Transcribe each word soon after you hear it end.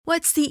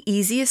What's the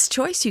easiest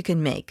choice you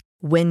can make?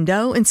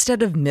 Window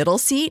instead of middle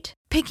seat?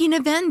 Picking a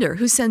vendor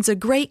who sends a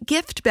great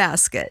gift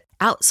basket?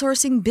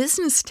 Outsourcing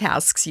business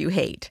tasks you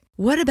hate?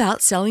 What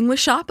about selling with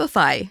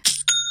Shopify?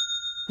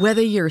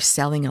 Whether you're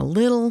selling a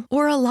little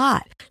or a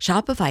lot,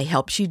 Shopify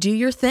helps you do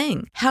your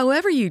thing,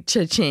 however you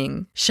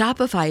cha-ching.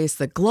 Shopify is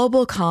the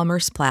global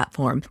commerce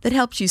platform that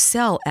helps you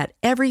sell at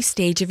every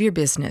stage of your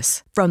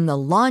business. From the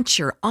launch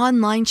your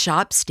online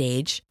shop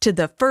stage to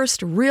the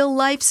first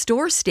real-life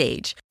store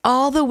stage,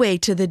 all the way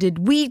to the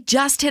did we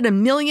just hit a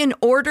million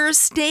orders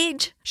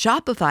stage.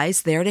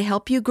 Shopify's there to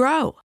help you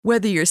grow.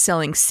 Whether you're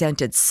selling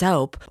scented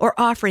soap or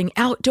offering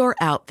outdoor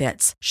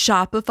outfits,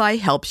 Shopify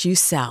helps you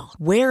sell.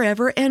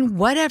 Wherever and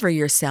whatever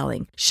you're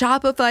selling,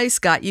 Shopify's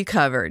got you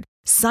covered.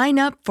 Sign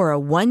up for a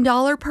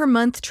 $1 per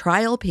month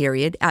trial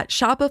period at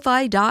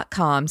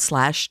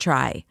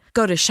shopify.com/try.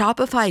 Go to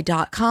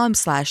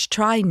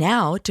shopify.com/try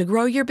now to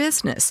grow your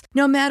business,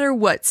 no matter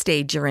what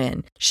stage you're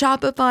in.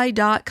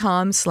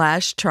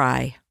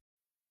 Shopify.com/try.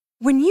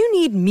 When you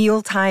need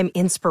mealtime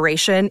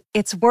inspiration,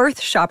 it's worth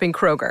shopping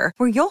Kroger,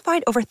 where you'll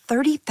find over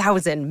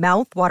 30,000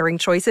 mouth-watering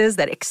choices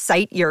that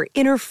excite your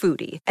inner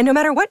foodie. And no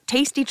matter what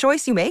tasty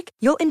choice you make,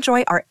 you'll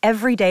enjoy our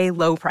everyday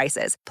low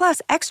prices,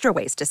 plus extra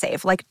ways to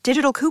save, like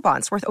digital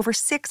coupons worth over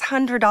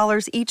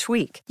 $600 each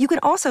week. You can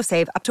also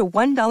save up to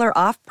 $1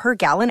 off per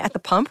gallon at the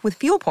pump with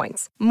fuel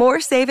points.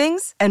 More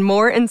savings and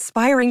more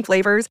inspiring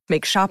flavors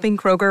make shopping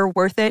Kroger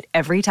worth it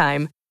every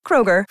time.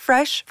 Kroger,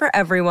 fresh for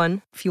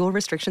everyone. Fuel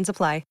restrictions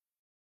apply.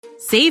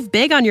 Save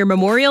big on your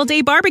Memorial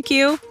Day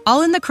barbecue,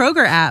 all in the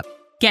Kroger app.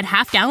 Get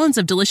half gallons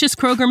of delicious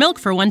Kroger milk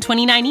for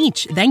 $1.29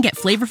 each. Then get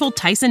flavorful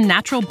Tyson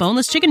natural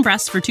boneless chicken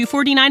breasts for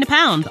 $2.49 a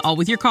pound, all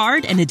with your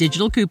card and a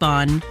digital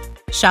coupon.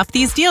 Shop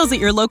these deals at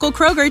your local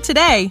Kroger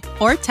today,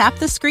 or tap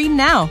the screen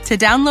now to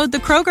download the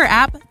Kroger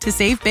app to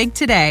save big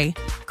today.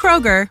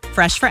 Kroger,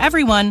 fresh for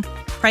everyone.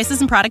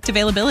 Prices and product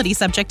availability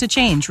subject to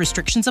change.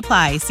 Restrictions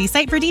apply. See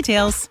site for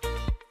details.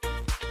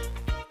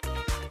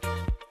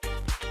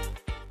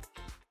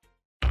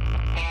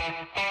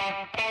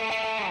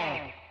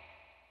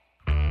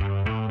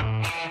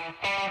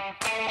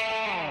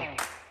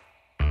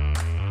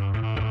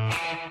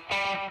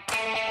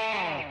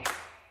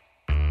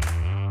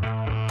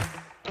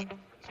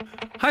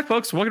 Hi,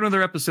 folks. Welcome to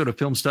another episode of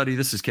Film Study.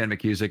 This is Ken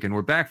McCusick, and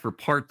we're back for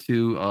part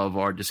 2 of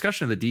our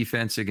discussion of the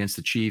defense against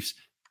the Chiefs.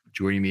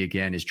 Joining me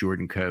again is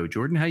Jordan Coe.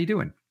 Jordan, how you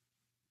doing?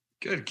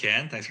 Good,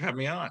 Ken. Thanks for having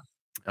me on.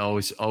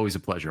 Always a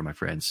pleasure, my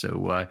friend.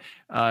 So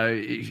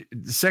the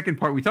second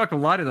part, we talked a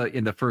lot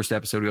in the first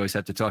episode. We always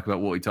have to talk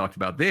about what we talked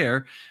about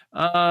there.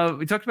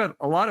 We talked about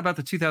a lot about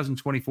the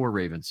 2024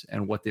 Ravens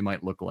and what they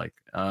might look like.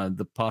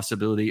 The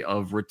possibility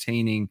of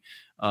retaining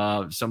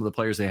some of the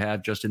players they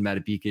have, Justin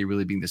Madubuike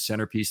really being the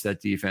centerpiece of that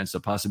defense,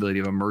 the possibility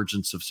of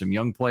emergence of some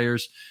young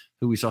players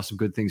who we saw some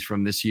good things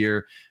from this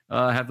year.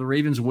 Have the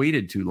Ravens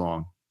waited too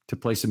long to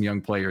play some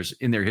young players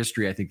in their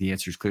history? I think the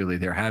answer is clearly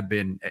there have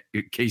been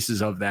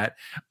cases of that,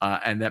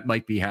 and that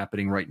might be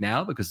happening right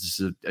now because this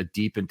is a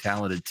deep and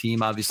talented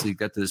team. Obviously,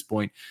 got to this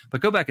point,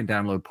 but go back and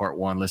download part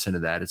 1. Listen to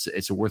that.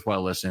 It's a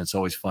worthwhile listen. It's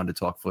always fun to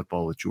talk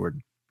football with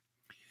Jordan.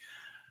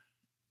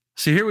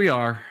 So here we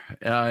are.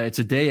 It's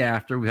a day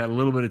after. We had a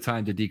little bit of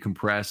time to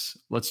decompress.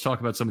 Let's talk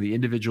about some of the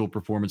individual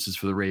performances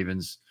for the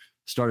Ravens.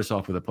 Start us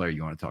off with a player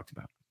you want to talk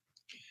about.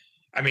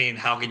 I mean,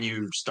 how can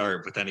you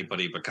start with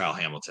anybody but Kyle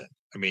Hamilton?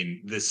 I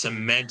mean, this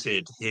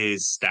cemented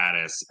his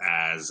status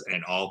as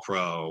an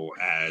all-pro,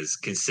 as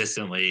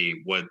consistently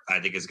what I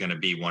think is going to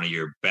be one of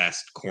your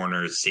best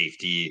corners,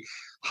 safety,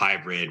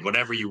 hybrid,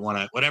 whatever you want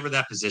to, whatever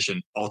that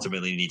position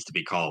ultimately needs to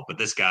be called. But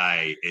this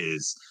guy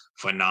is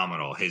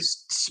phenomenal.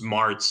 His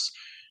smarts,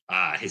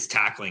 his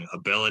tackling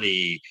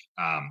ability,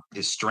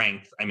 his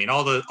strength. I mean,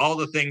 all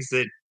the things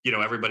that, you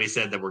know, everybody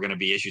said that were going to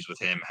be issues with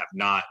him have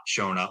not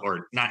shown up,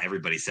 or not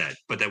everybody said,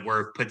 but that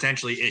were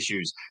potentially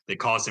issues that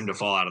caused him to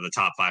fall out of the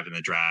top 5 in the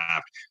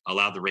draft,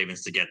 allowed the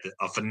Ravens to get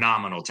a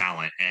phenomenal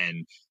talent.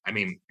 And I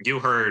mean, you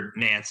heard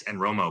Nance and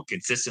Romo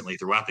consistently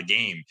throughout the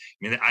game.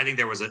 I mean, I think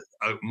there was a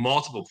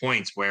multiple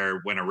points where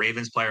when a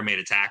Ravens player made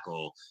a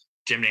tackle,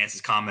 Jim Nance's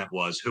comment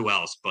was, who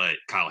else but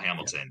Kyle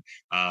Hamilton?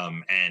 Yeah.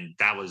 And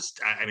that was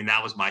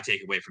my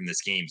takeaway from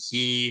this game.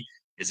 He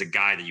is a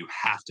guy that you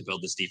have to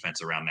build this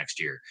defense around next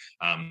year.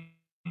 And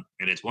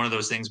it's one of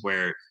those things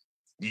where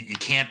you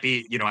can't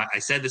be, you know, I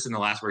said this in the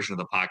last version of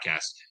the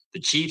podcast, the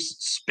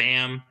Chiefs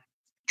spam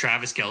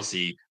Travis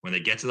Kelce when they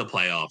get to the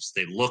playoffs.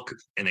 They look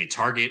and they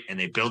target and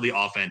they build the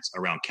offense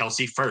around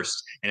Kelce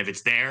first. And if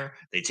it's there,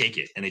 they take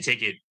it. And they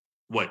take it,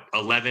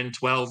 11,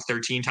 12,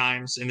 13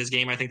 times in this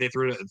game. I think they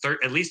threw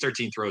at least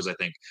 13 throws, I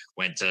think,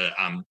 went to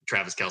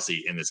Travis Kelce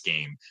in this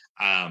game.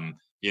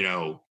 You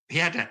know,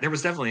 there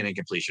was definitely an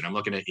incompletion. I'm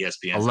looking at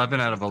ESPN. 11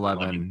 out of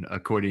 11,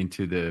 according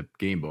to the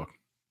game book.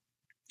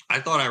 I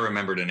thought I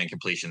remembered an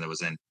incompletion that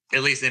was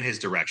at least in his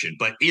direction.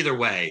 But either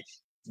way,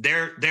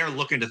 they're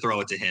looking to throw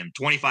it to him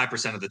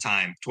 25% of the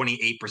time,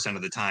 28%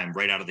 of the time,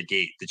 right out of the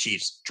gate. The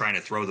Chiefs trying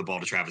to throw the ball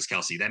to Travis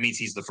Kelce. That means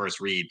he's the first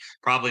read,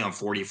 probably on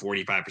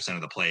 45%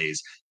 of the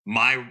plays.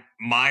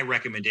 my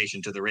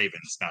recommendation to the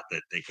Ravens, not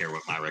that they care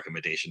what my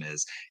recommendation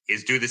is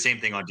do the same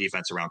thing on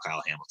defense around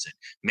Kyle Hamilton.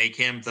 Make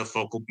him the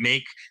focal,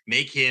 make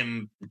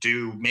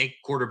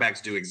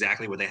quarterbacks do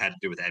exactly what they had to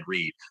do with Ed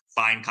Reed.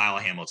 Find Kyle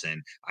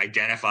Hamilton,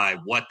 identify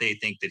what they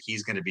think that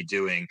he's going to be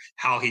doing,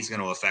 how he's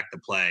going to affect the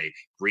play,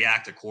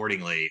 react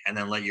accordingly, and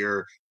then let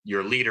your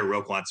leader,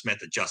 Roquan Smith,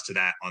 adjust to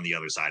that on the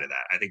other side of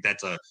that. I think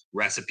that's a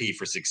recipe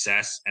for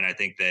success. And I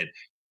think that,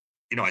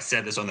 I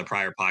said this on the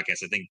prior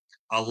podcast, I think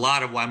a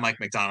lot of why Mike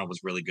Macdonald was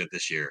really good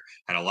this year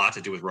had a lot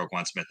to do with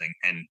Roquan Smith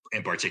and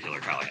in particular,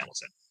 Kyle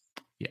Hamilton.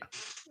 Yeah.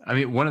 I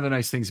mean, one of the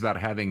nice things about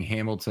having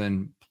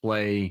Hamilton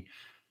play,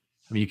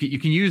 I mean, you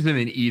can use them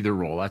in either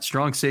role. That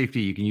strong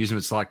safety, you can use them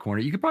at slot corner.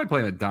 You could probably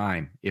play him a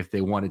dime if they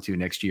wanted to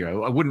next year.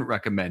 I wouldn't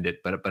recommend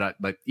it,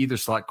 but either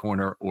slot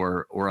corner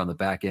or on the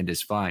back end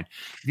is fine.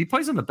 If he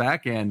plays on the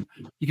back end,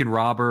 you can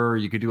robber.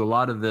 You could do a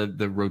lot of the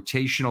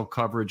rotational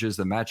coverages,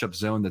 the matchup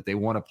zone that they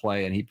want to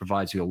play, and he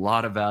provides you a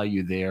lot of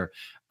value there.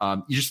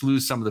 You just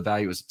lose some of the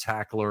value as a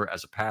tackler,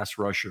 as a pass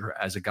rusher,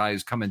 as a guy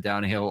who's coming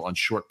downhill on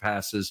short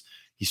passes.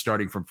 He's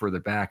starting from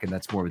further back, and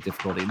that's more of a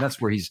difficulty. And that's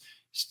where he's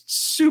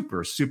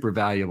super, super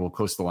valuable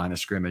close to the line of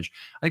scrimmage.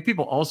 I think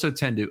people also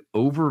tend to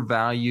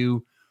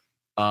overvalue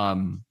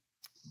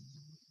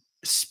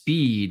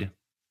speed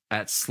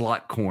at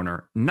slot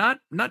corner.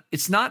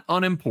 It's not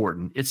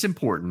unimportant. It's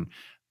important.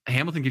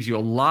 Hamilton gives you a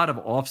lot of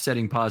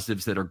offsetting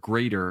positives that are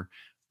greater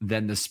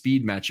than the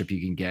speed matchup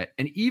you can get.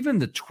 And even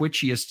the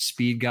twitchiest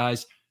speed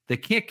guys, they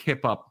can't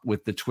keep up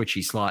with the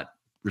twitchy slot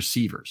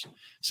receivers.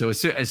 So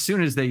as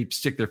soon as they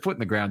stick their foot in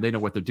the ground, they know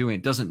what they're doing.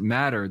 It doesn't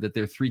matter that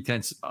they're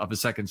 0.3 of a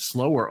second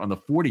slower on the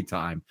 40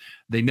 time.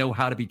 They know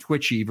how to be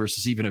twitchy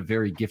versus even a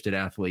very gifted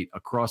athlete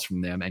across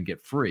from them and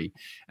get free.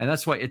 And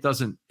that's why it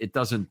doesn't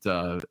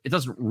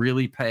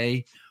really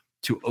pay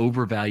to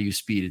overvalue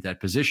speed at that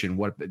position.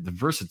 What the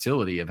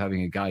versatility of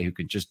having a guy who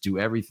can just do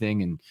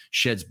everything and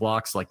sheds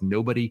blocks like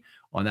nobody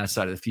on that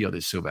side of the field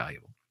is so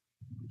valuable.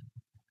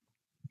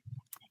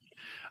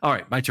 All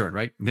right, my turn,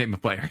 right? Name a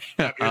player.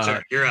 Your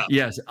turn. You're up.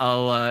 Yes,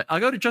 I'll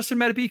go to Justin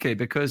Madubuike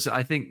because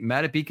I think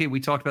Madubuike, we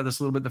talked about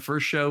this a little bit in the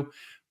first show,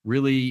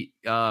 really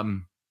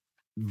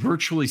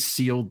virtually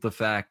sealed the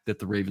fact that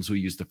the Ravens will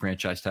use the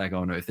franchise tag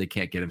on him if they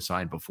can't get him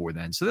signed before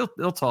then. So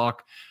they'll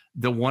talk.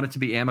 They'll want it to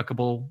be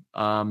amicable,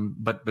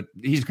 but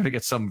he's going to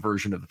get some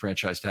version of the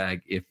franchise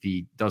tag if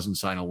he doesn't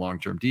sign a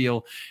long-term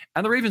deal.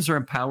 And the Ravens are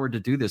empowered to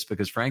do this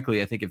because,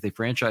 frankly, I think if they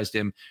franchised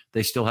him,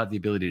 they still have the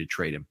ability to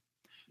trade him.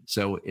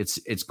 So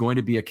it's going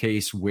to be a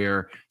case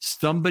where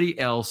somebody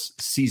else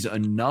sees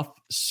enough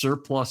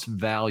surplus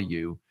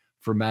value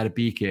for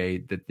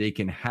Madubuike that they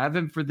can have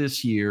him for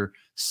this year,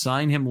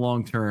 sign him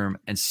long-term,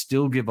 and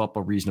still give up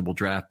a reasonable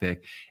draft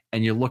pick.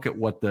 And you look at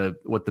what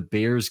the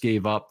Bears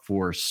gave up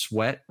for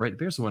Sweat, right? The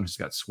Bears are the one who's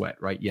got Sweat,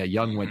 right? Yeah,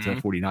 Young went to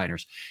the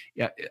 49ers.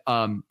 Yeah,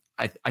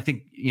 I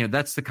think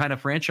that's the kind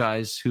of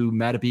franchise who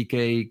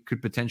Madubuike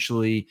could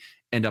potentially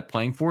end up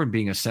playing for and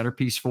being a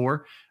centerpiece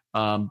for.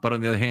 But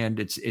on the other hand,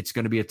 it's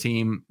going to be a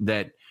team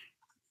that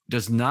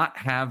does not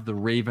have the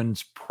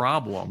Ravens'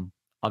 problem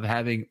of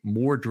having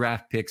more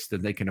draft picks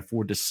than they can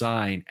afford to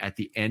sign at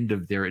the end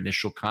of their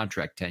initial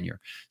contract tenure.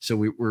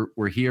 So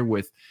we're here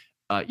with,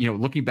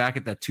 looking back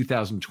at that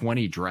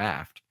 2020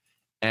 draft,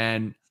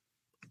 and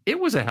it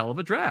was a hell of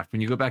a draft.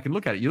 When you go back and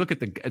look at it, you look at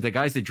the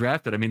guys they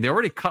drafted. I mean, they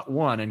already cut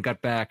one and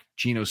got back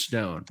Geno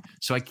Stone.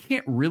 So I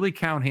can't really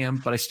count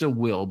him, but I still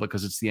will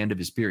because it's the end of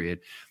his period.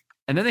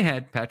 And then they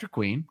had Patrick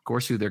Queen, of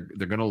course, who they're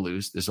going to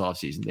lose this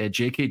offseason. They had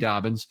J.K.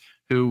 Dobbins,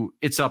 who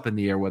it's up in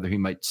the air whether he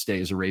might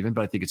stay as a Raven,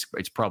 but I think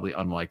it's probably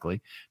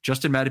unlikely.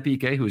 Justin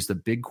Madubuike, who is the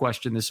big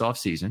question this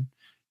offseason.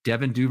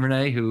 Devin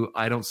Duvernay, who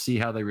I don't see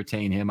how they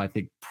retain him. I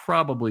think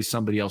probably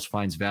somebody else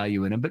finds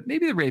value in him, but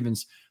maybe the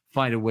Ravens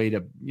find a way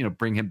to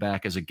bring him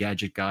back as a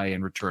gadget guy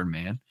and return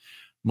man.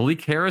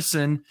 Malik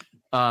Harrison,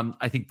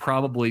 I think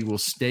probably will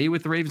stay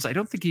with the Ravens. I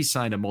don't think he's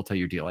signed a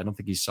multi-year deal. I don't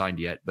think he's signed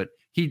yet, but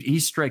he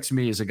strikes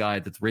me as a guy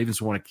that the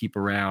Ravens want to keep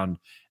around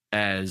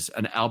as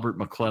an Albert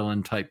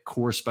McClellan type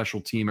core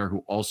special teamer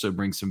who also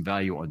brings some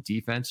value on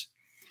defense.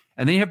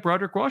 And then you have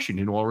Broderick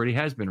Washington, who already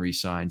has been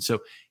re-signed. So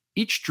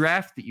each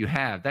draft that you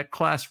have, that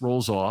class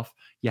rolls off.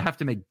 You have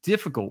to make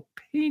difficult,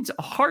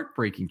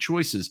 heartbreaking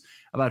choices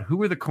about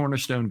who are the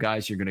cornerstone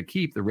guys you're going to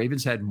keep. The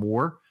Ravens had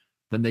more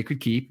than they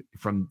could keep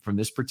from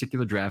this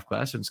particular draft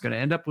class, and it's going to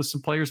end up with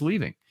some players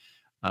leaving.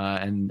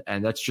 And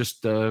that's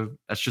just the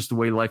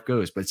way life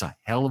goes. But it's a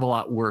hell of a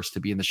lot worse to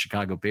be in the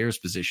Chicago Bears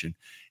position,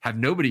 have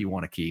nobody you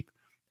want to keep,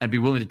 and be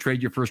willing to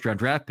trade your first round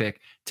draft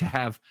pick to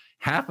have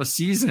half a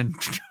season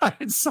to try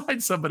and sign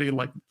somebody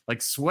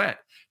like Sweat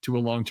to a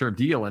long-term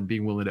deal and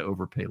being willing to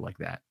overpay like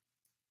that.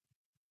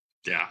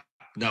 Yeah,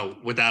 no,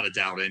 without a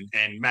doubt.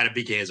 And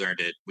Madubuike has earned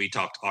it. We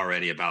talked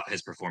already about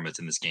his performance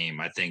in this game.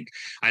 I think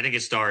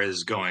his star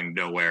is going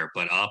nowhere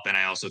but up. And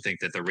I also think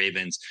that the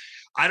Ravens,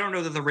 I don't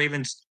know that the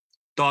Ravens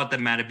thought that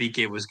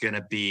Madubuike was going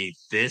to be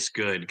this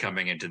good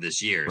coming into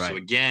this year. Right. So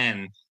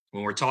again,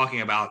 when we're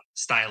talking about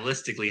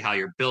stylistically how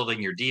you're building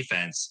your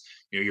defense,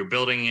 you're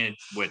building it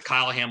with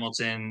Kyle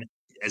Hamilton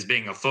as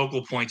being a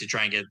focal point to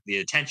try and get the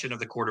attention of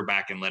the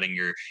quarterback and letting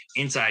your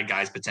inside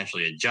guys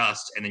potentially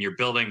adjust. And then you're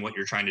building what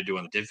you're trying to do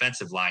on the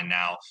defensive line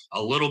now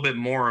a little bit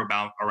more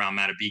around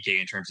Madubuike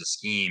in terms of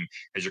scheme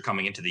as you're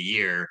coming into the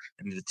year.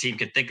 And the team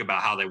can think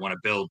about how they want to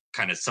build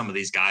kind of some of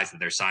these guys that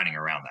they're signing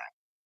around that.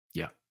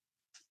 Yeah.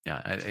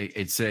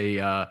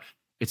 Yeah.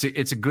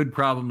 It's a good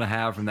problem to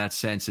have in that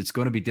sense. It's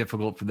going to be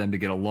difficult for them to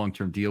get a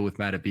long-term deal with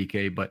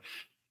Madubuike, but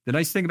the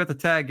nice thing about the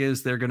tag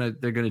is they're gonna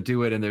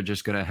do it, and they're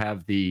just gonna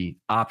have the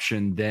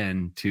option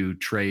then to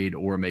trade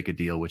or make a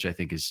deal, which I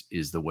think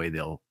is the way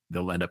they'll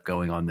end up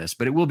going on this.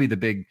 But it will be the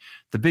big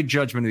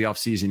judgment of the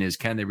offseason is,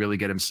 can they really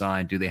get him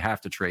signed? Do they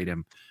have to trade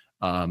him?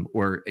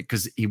 Or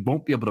because he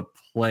won't be able to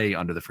play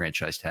under the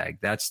franchise tag.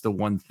 That's the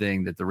one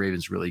thing that the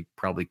Ravens really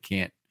probably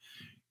can't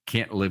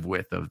live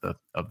with of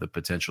the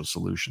potential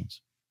solutions.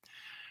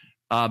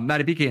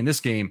 Madubuike in this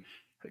game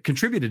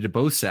contributed to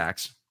both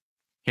sacks.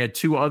 He had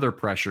 2 other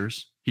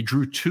pressures. He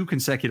drew 2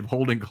 consecutive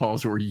holding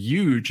calls that were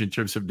huge in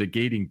terms of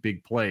negating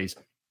big plays,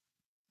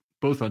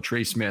 both on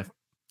Trey Smith.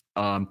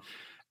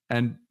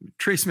 And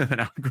Trey Smith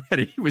and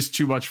Allegretti was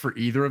too much for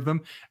either of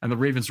them. And the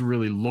Ravens were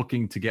really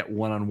looking to get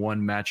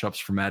one-on-one matchups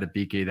for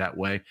Madubuike that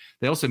way.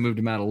 They also moved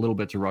him out a little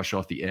bit to rush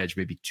off the edge,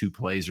 maybe 2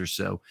 plays or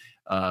so,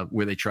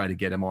 where they tried to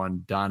get him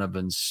on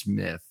Donovan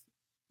Smith.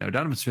 No,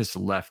 Donovan Smith's the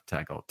left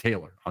tackle,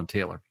 Taylor.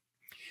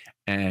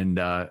 And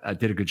I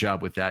did a good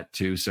job with that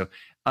too. So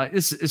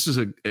this is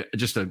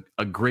just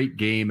a great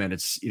game, and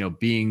it's,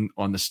 being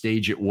on the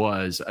stage it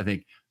was. I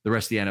think the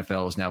rest of the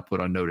NFL is now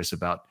put on notice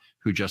about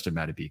who Justin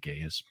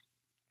Madubuike is.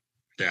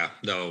 Yeah,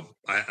 no,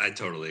 I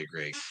totally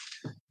agree.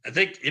 I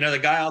think the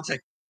guy I'll take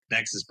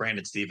next is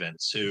Brandon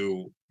Stephens,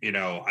 who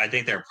I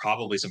think there are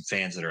probably some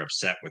fans that are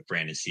upset with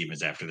Brandon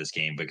Stephens after this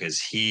game because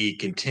he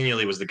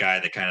continually was the guy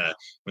that kind of,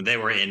 when they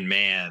were in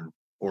man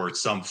or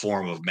some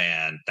form of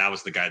man, that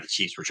was the guy the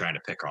Chiefs were trying to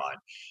pick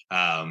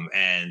on.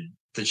 And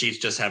the Chiefs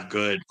just have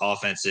good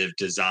offensive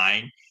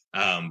design.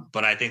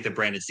 But I think that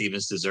Brandon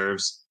Stephens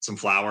deserves some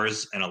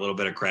flowers and a little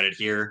bit of credit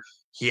here.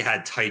 He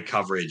had tight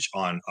coverage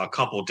on a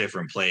couple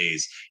different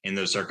plays in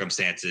those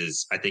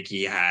circumstances. I think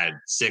he had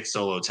 6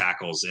 solo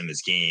tackles in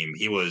this game.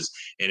 He was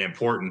an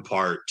important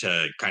part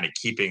to kind of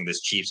keeping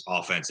this Chiefs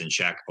offense in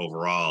check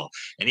overall.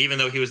 And even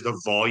though he was the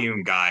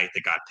volume guy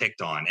that got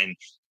picked on, and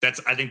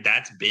I think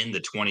that's been the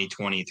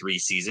 2023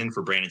 season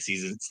for Brandon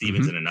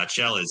Stephens in a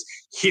nutshell, is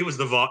he was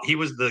the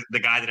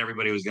guy that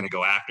everybody was going to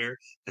go after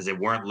because they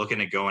weren't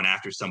looking at going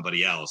after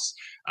somebody else.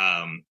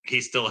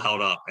 He still held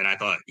up, and I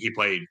thought he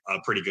played a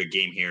pretty good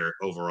game here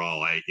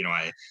overall. I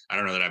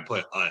don't know that I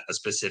put a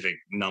specific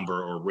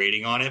number or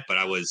rating on it, but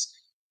I was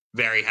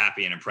very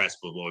happy and impressed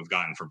with what we've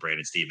gotten from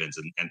Brandon Stephens,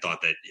 and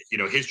thought that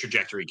his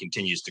trajectory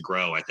continues to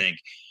grow. I think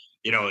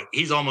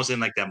he's almost in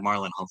like that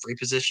Marlon Humphrey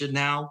position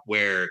now,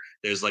 where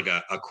there's like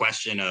a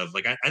question of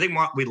like, I think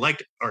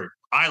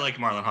I liked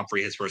Marlon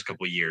Humphrey his first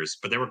couple of years,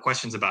 but there were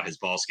questions about his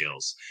ball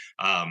skills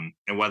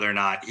and whether or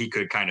not he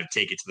could kind of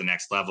take it to the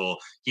next level.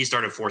 He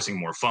started forcing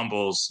more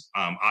fumbles.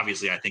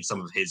 Obviously, I think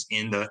some of his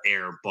in the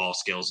air ball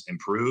skills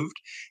improved.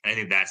 And I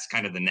think that's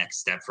kind of the next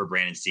step for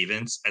Brandon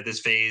Stephens at this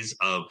phase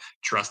of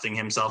trusting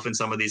himself in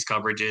some of these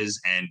coverages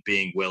and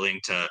being willing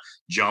to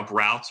jump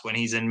routes when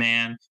he's in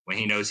man, when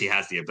he knows he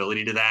has the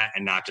ability to that,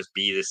 and not just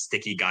be this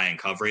sticky guy in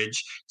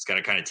coverage. He's got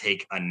to kind of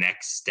take a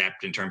next step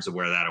in terms of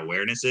where that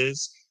awareness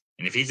is.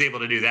 And if he's able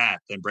to do that,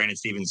 then Brandon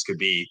Stephens could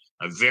be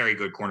a very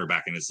good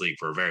cornerback in this league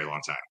for a very long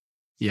time.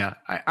 Yeah,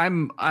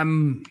 I'm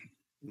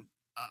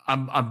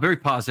very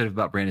positive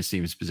about Brandon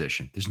Stephens'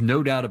 position. There's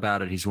no doubt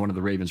about it. He's one of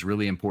the Ravens'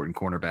 really important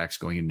cornerbacks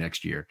going in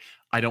next year.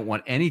 I don't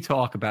want any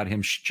talk about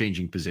him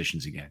changing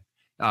positions again.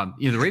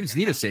 The Ravens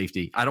need a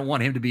safety. I don't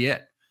want him to be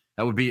it.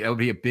 That would be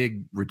a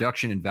big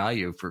reduction in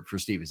value for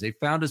Stephens. They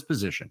found his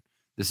position.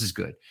 This is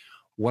good.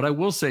 What I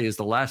will say is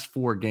the last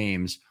 4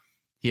 games,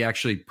 he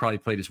actually probably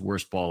played his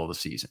worst ball of the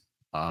season.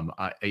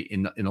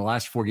 In the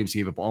last 4 games, he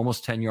gave up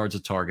almost 10 yards a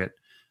target,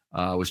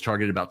 was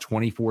targeted about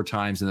 24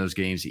 times in those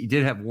games. He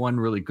did have one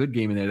really good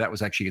game in there. That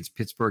was actually against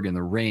Pittsburgh in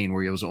the rain,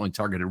 where he was only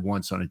targeted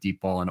once on a deep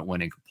ball and it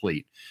went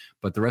incomplete.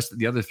 But the rest of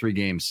the other 3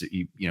 games,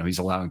 he's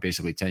allowing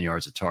basically 10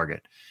 yards a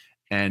target.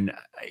 And,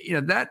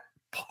 that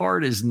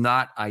part is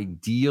not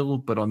ideal.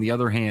 But on the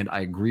other hand, I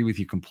agree with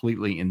you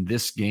completely in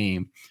this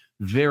game.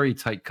 Very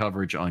tight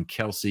coverage on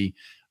Kelsey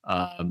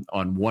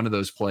on one of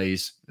those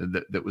plays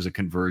that was a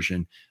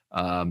conversion.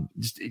 On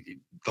the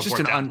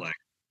 4th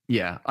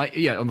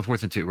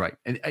and 2, right.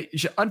 And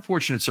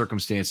unfortunate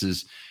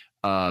circumstances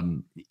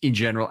in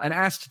general, and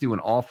asked to do an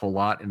awful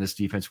lot in this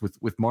defense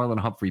with Marlon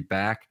Humphrey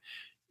back.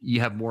 You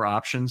have more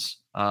options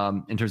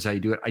in terms of how you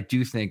do it. I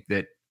do think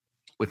that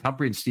with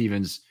Humphrey and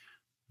Stephens,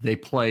 they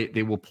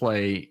will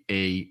play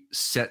a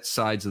set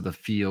sides of the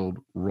field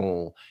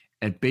role.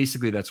 And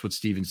basically that's what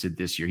Stephens did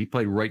this year. He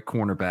played right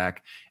cornerback,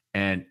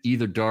 and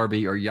either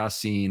Darby or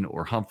Yassine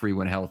or Humphrey,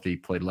 when healthy,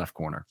 played left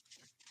corner.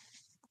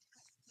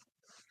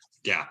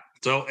 Yeah.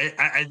 So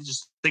I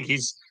just think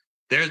he's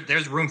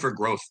there's room for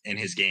growth in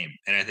his game,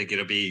 and I think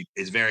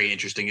it's very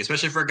interesting,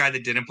 especially for a guy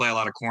that didn't play a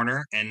lot of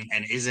corner and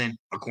isn't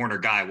a corner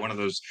guy. One of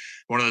those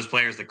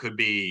players that could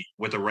be,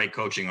 with the right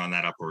coaching, on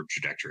that upward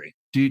trajectory.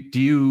 Do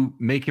you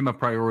make him a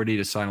priority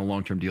to sign a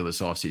long-term deal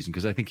this offseason?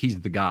 Because I think he's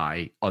the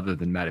guy, other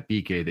than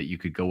Madubuike, that you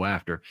could go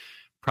after.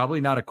 Probably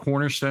not a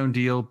cornerstone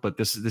deal, but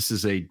this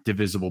is a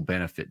divisible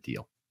benefit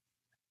deal.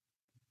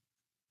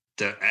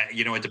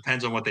 It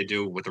depends on what they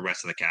do with the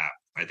rest of the cap.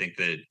 I think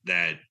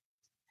that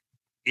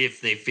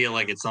if they feel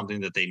like it's something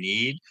that they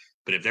need,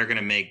 but if they're going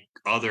to make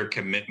other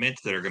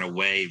commitments that are going to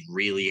weigh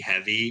really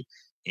heavy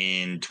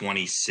in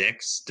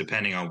 26,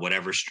 depending on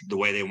the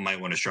way they might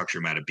want to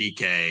structure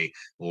Madubuike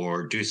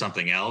or do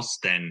something else,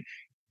 then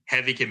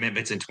heavy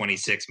commitments in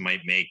 26 might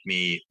make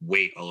me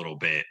wait a little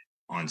bit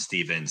on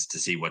Stevens to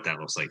see what that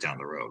looks like down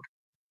the road.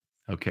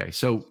 Okay.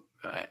 So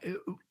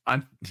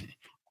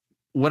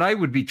what I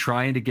would be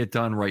trying to get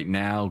done right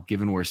now,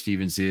 given where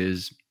Stevens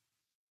is,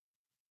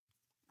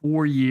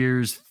 4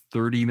 years,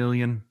 $30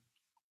 million,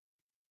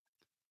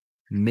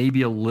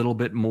 maybe a little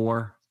bit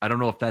more. I don't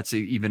know if that's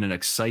even an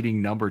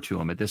exciting number to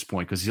him at this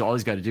point, because all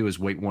he's got to do is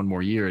wait one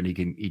more year and he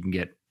can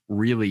get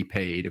really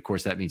paid. Of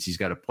course, that means he's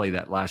got to play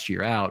that last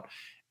year out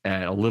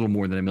at a little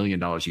more than $1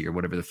 million a year,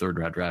 whatever the third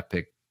round draft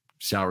pick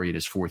salary in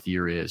his fourth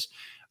year is.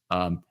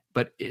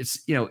 But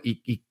it's,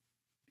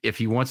 if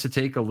he wants to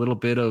take a little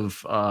bit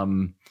of,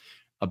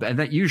 and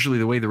that usually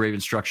the way the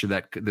Ravens structure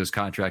those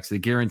contracts, they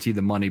guarantee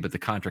the money, but the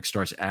contract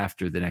starts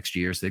after the next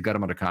year. So they've got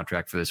him under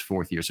contract for this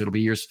fourth year. So it'll be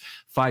years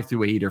 5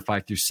 through 8 or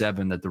 5 through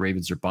 7 that the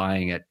Ravens are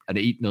buying at an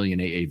 $8 million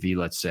AAV,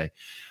 let's say.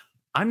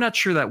 I'm not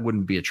sure that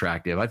wouldn't be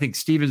attractive. I think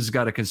Stevens has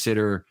got to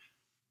consider,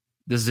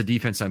 this is a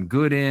defense I'm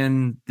good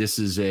in. This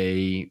is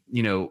maybe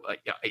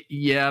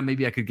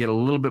I could get a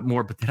little bit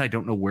more, but then I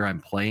don't know where I'm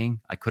playing.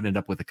 I could end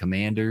up with the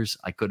Commanders.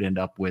 I could end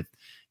up with,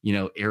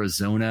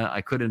 Arizona.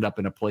 I could end up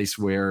in a place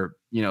where,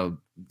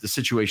 the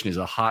situation is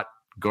a hot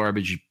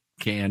garbage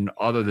can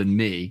other than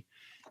me.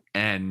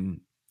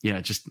 And,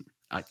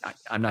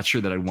 I'm not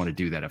sure that I'd want to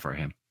do that if I were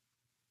him.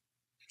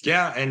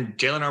 Yeah, and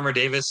Jalen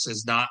Armour-Davis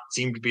has not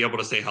seemed to be able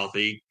to stay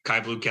healthy. Kai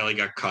Blue Kelly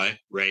got cut,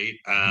 right?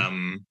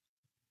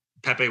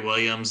 Pepe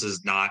Williams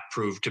has not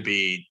proved to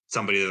be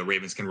somebody that the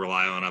Ravens can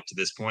rely on up to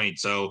this point.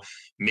 So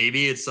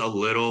maybe it's a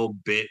little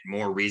bit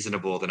more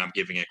reasonable than I'm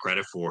giving it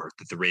credit for,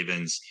 that the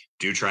Ravens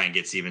do try and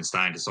get Steven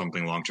Stein to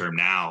something long-term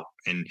now.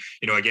 And,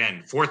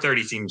 again,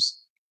 430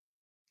 seems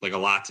like a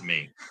lot to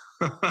me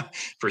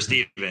for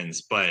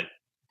Stevens, but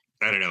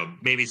I don't know,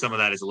 maybe some of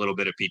that is a little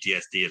bit of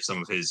PTSD of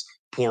some of his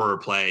poorer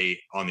play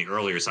on the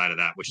earlier side of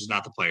that, which is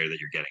not the player that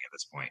you're getting at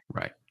this point.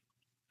 Right.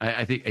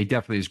 I think he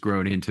definitely has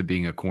grown into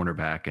being a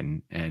cornerback,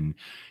 and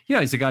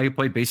he's a guy who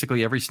played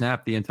basically every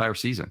snap the entire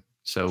season.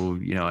 So,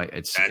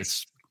 it's a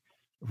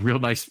real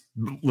nice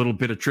little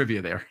bit of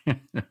trivia there.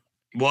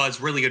 Well, it's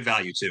really good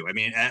value too. I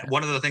mean,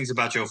 one of the things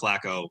about Joe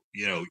Flacco,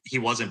 he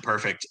wasn't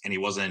perfect and he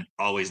wasn't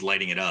always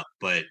lighting it up,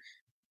 but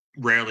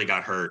rarely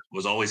got hurt,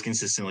 was always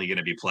consistently going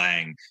to be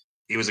playing.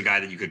 He was a guy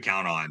that you could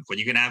count on. When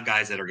you can have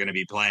guys that are going to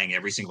be playing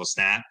every single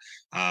snap,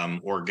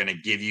 or going to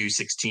give you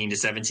 16 to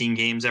 17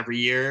 games every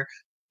year,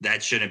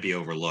 that shouldn't be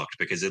overlooked,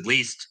 because at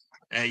least,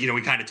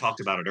 we kind of talked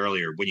about it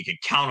earlier. When you can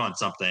count on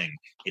something,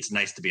 it's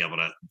nice to be able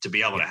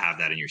to have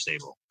that in your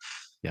stable.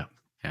 Yeah,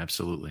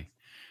 absolutely.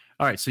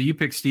 All right. So you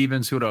pick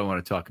Stevens. Who do I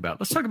want to talk about?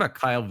 Let's talk about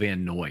Kyle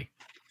Van Noy.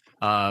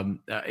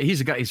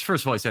 He's a guy.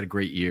 First of all, he's had a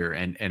great year,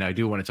 and I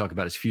do want to talk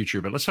about his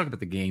future, but let's talk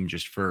about the game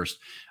just first.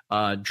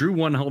 Drew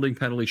one holding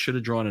penalty, should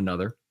have drawn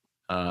another.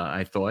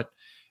 I thought.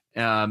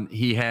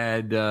 He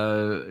had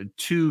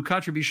 2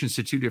 contributions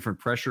to 2 different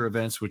pressure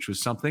events, which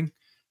was something.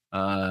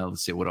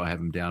 Let's see, what do I have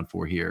him down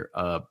for here?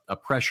 A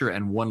pressure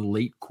and 1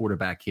 late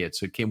quarterback hit.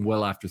 So it came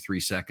well after 3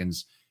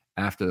 seconds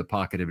after the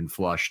pocket had been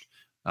flushed.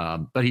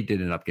 But he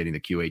did end up getting the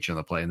QH on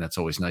the play, and that's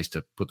always nice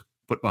to put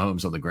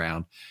Mahomes on the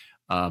ground.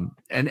 And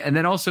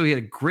then also he had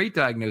a great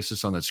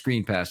diagnosis on that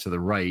screen pass to the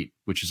right,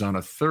 which is on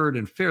a 3rd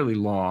and fairly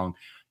long.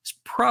 It's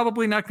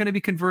probably not going to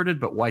be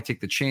converted, but why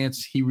take the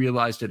chance? He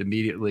realized it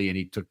immediately, and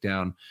he took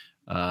down,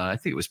 I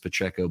think it was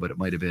Pacheco, but it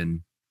might have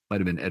been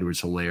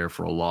Edwards-Helaire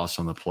for a loss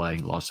on the play,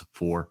 loss of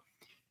 4.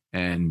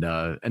 And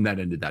that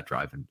ended that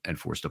drive and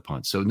forced a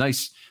punt. So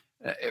nice,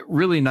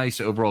 really nice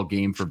overall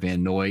game for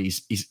Van Noy.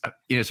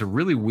 It's a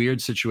really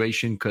weird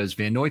situation because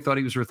Van Noy thought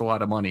he was worth a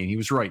lot of money, and he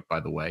was right, by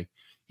the way.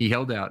 He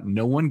held out.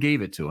 No one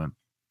gave it to him.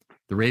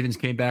 The Ravens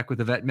came back with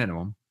a vet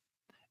minimum,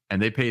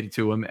 and they paid it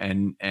to him.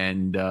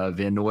 And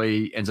Van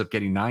Noy ends up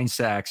getting 9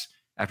 sacks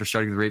after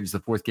starting the Ravens the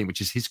 4th game,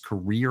 which is his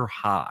career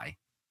high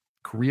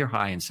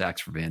in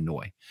sacks for Van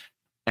Noy.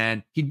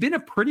 And he'd been a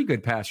pretty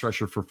good pass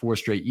rusher for 4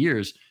 straight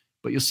years,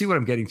 but you'll see what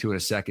I'm getting to in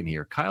a second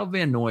here. Kyle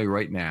Van Noy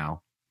right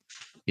now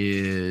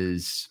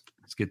is,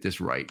 let's get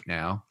this right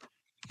now.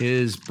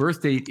 His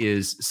birth date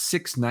is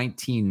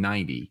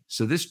 6/19/90.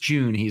 So this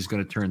June, he's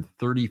going to turn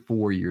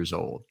 34 years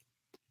old.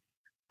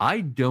 I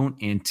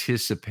don't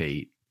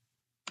anticipate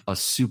a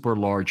super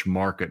large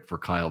market for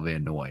Kyle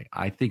Van Noy.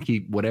 I think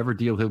whatever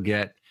deal he'll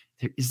get,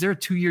 Is there a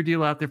 2-year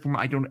deal out there for him?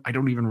 I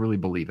don't even really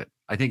believe it.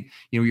 I think,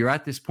 you're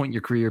at this point in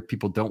your career,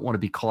 people don't want to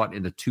be caught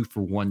in the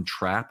 2-for-1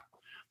 trap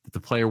that the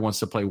player wants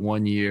to play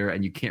 1 year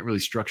and you can't really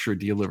structure a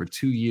deal over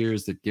 2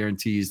 years that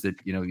guarantees that,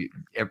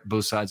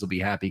 both sides will be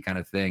happy kind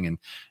of thing. And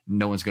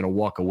no one's going to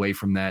walk away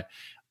from that.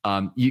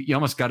 You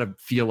almost got to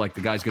feel like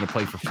the guy's going to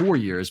play for 4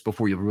 years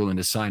before you're willing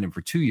to sign him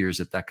for 2 years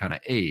at that kind of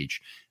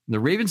age. And the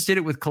Ravens did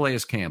it with Calais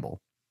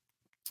Campbell,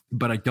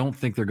 but I don't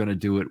think they're going to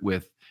do it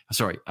with,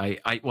 I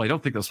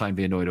don't think they'll sign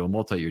Van Noy to a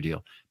multi-year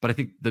deal, but I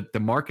think the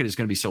market is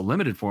going to be so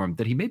limited for him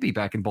that he may be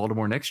back in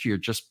Baltimore next year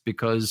just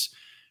because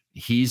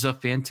he's a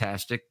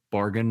fantastic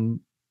bargain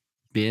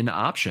bin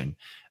option,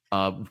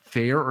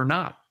 fair or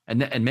not.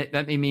 And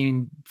that may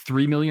mean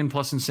 $3 million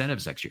plus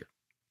incentives next year.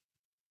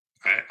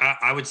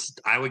 I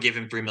would give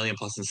him $3 million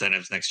plus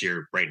incentives next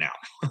year right now.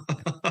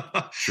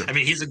 Sure. I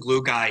mean, he's a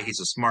glue guy. He's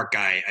a smart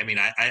guy. I mean,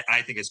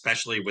 I think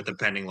especially with the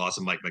pending loss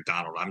of Mike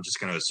McDonald, I'm just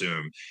going to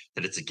assume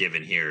that it's a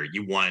given here.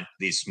 You want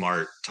these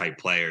smart type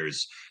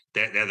players.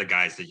 They're the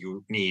guys that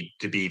you need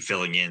to be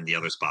filling in the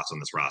other spots on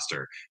this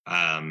roster.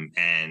 And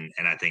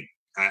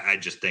I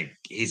just think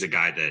he's a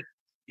guy that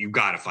you've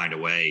got to find a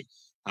way.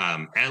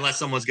 Unless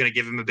someone's going to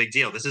give him a big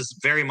deal. This is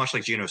very much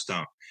like Geno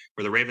Stone,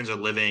 where the Ravens are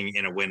living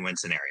in a win-win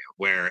scenario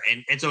where,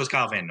 and so is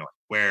Kyle Van Noy,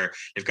 where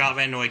if Kyle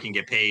Van Noy can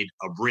get paid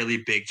a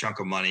really big chunk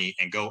of money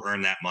and go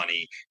earn that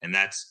money, and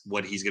that's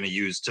what he's going to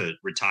use to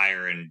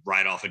retire and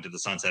ride off into the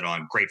sunset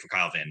on, great for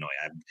Kyle Van Noy.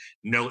 I have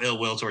no ill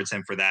will towards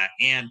him for that.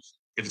 And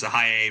if it's a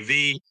high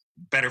AAV,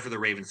 better for the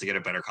Ravens to get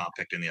a better comp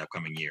pick in the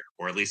upcoming year,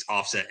 or at least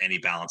offset any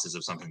balances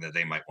of something that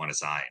they might want to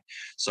sign.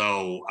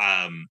 So,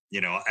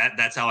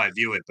 that's how I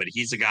view it. But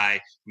he's a guy, I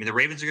mean, the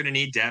Ravens are going to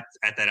need depth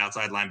at that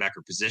outside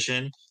linebacker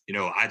position.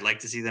 I'd like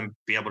to see them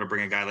be able to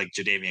bring a guy like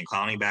Jadeveon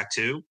Clowney back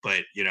too.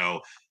 But,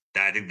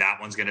 I think that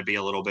one's going to be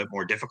a little bit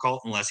more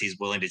difficult unless he's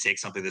willing to take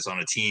something that's on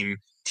a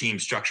team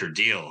structured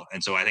deal.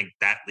 And so I think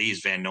that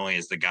leaves Van Noy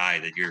as the guy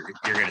that you're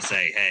going to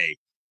say, hey,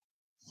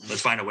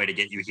 let's find a way to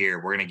get you here.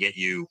 We're going to get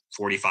you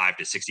 45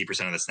 to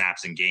 60% of the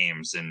snaps in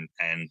games, and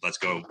let's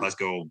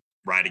go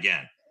ride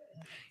again.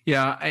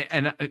 Yeah,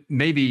 and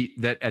maybe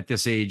that at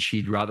this age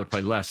he'd rather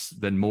play less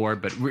than more.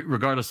 But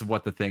regardless of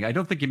what the thing, I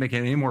don't think he'd make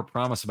any more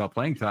promise about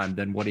playing time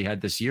than what he had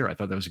this year. I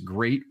thought that was a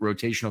great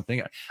rotational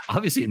thing.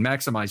 Obviously, it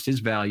maximized his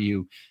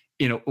value.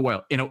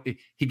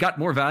 He got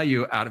more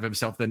value out of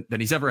himself than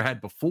he's ever had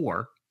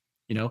before.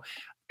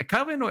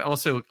 Kyle Van Noy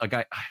also a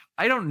guy.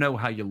 I don't know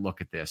how you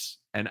look at this,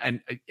 and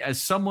as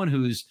someone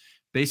who's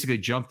basically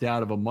jumped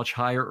out of a much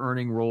higher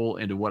earning role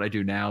into what I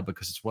do now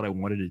because it's what I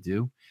wanted to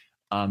do.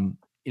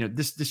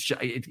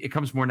 It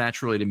comes more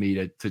naturally to me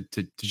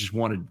to just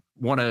want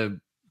to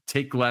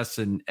take less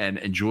and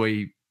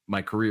enjoy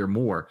my career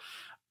more.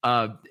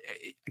 Kyle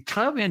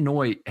Van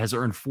Noy has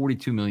earned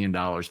 $42 million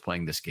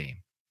playing this game.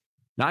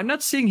 Now, I'm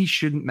not saying he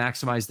shouldn't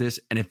maximize this,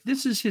 and if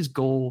this is his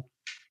goal,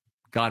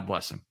 God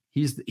bless him.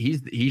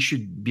 He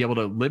should be able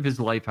to live his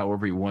life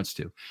however he wants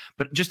to.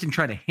 But just in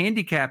trying to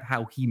handicap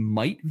how he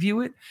might view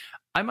it,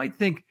 I might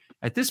think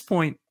at this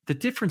point the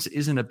difference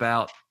isn't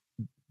about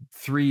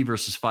 3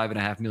 versus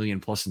 5.5 million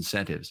plus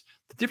incentives.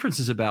 The difference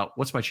is about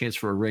what's my chance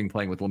for a ring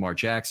playing with Lamar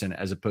Jackson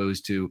as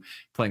opposed to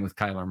playing with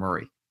Kyler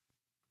Murray.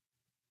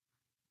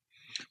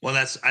 Well,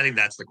 I think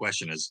that's the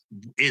question: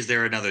 is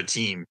there another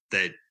team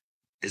that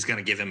is going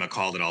to give him a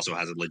call that also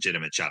has a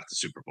legitimate shot at the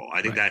Super Bowl?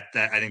 I think right.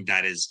 I think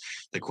that is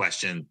the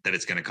question that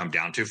it's going to come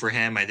down to for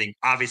him. I think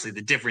obviously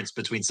the difference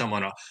between if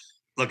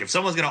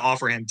someone's going to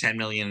offer him $10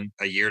 million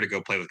a year to go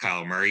play with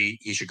Kyler Murray,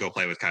 he should go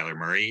play with Kyler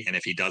Murray. And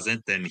if he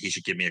doesn't, then he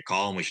should give me a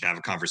call and we should have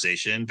a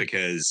conversation,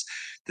 because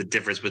the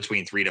difference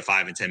between $3 to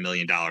 $5 and $10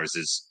 million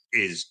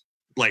is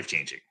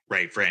life-changing,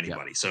 right, for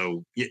anybody. Yeah.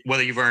 So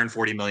whether you've earned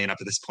 $40 million up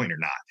to this point or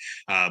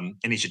not,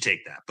 and he should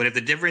take that. But if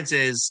the difference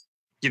is,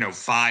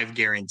 5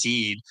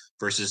 guaranteed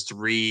versus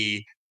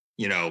 3,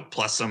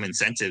 plus some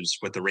incentives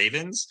with the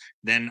Ravens,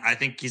 then I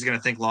think he's going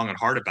to think long and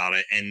hard about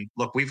it. And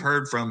look, we've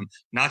heard from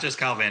not just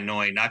Kyle Van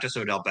Noy, not just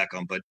Odell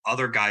Beckham, but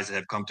other guys that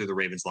have come through the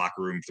Ravens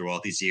locker room through all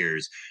these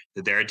years,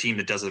 that they're a team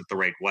that does it the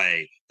right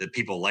way, that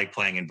people like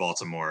playing in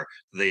Baltimore.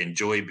 They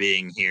enjoy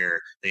being here.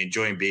 They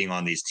enjoy being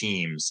on these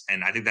teams.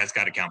 And I think that's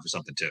got to count for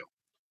something too.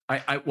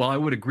 I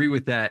would agree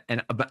with that.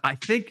 But I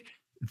think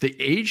the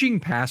aging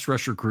pass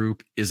rusher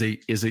group is a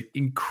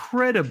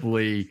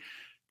incredibly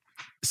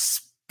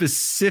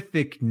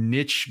specific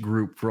niche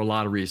group for a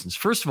lot of reasons.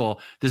 First of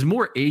all, there's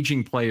more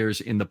aging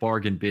players in the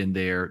bargain bin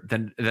there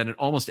than in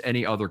almost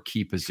any other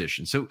key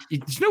position. So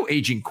there's no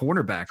aging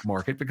cornerback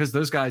market because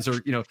those guys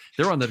are,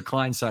 they're on the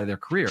decline side of their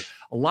career.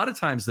 A lot of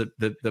times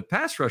the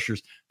pass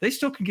rushers, they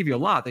still can give you a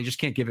lot. They just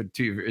can't give it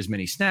to you as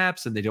many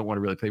snaps, and they don't want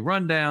to really play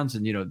rundowns,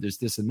 and there's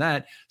this and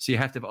that. So you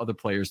have to have other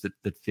players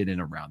that fit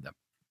in around them.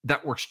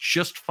 That works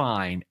just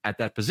fine at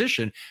that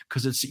position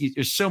because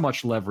there's so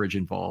much leverage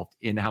involved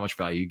in how much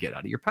value you get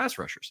out of your pass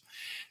rushers.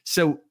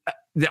 So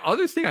the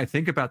other thing I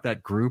think about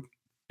that group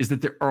is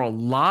that there are a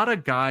lot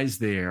of guys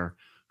there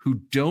who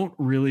don't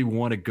really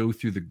want to go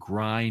through the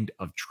grind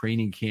of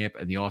training camp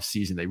and the off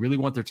season. They really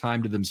want their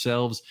time to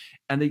themselves,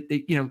 and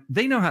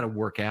they know how to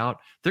work out.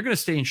 They're going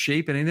to stay in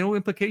shape, and they know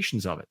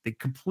implications of it. They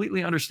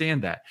completely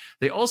understand that.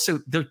 They also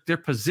their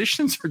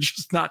positions are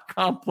just not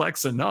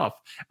complex enough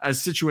as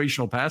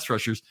situational pass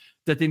rushers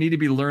that they need to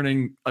be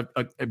learning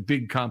a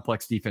big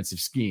complex defensive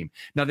scheme.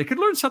 Now they could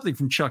learn something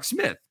from Chuck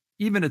Smith,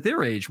 even at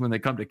their age when they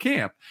come to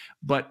camp.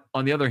 But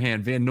on the other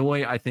hand, Van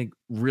Noy, I think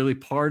really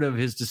part of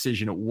his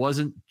decision, it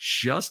wasn't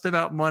just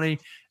about money.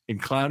 In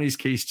Clowney's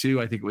case too,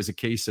 I think it was a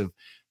case of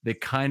they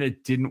kind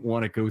of didn't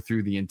want to go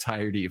through the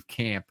entirety of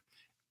camp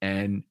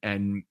and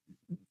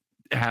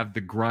have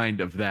the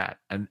grind of that.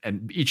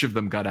 And each of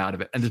them got out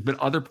of it. And there's been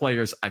other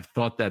players I've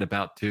thought that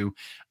about too.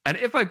 And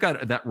if I've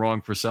got that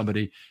wrong for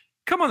somebody,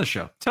 come on the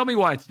show. Tell me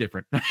why it's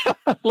different.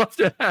 I'd love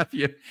to have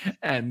you.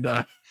 And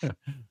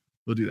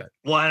we'll do that.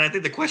 Well, and I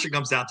think the question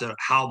comes down to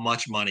how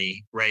much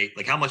money, right?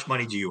 Like, how much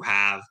money do you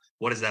have?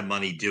 What is that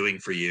money doing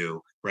for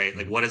you, right?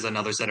 Like, what is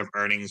another set of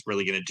earnings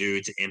really going to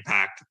do to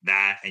impact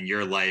that and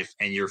your life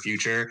and your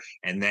future?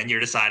 And then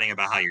you're deciding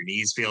about how your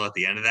knees feel at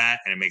the end of that,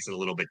 and it makes it a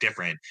little bit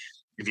different.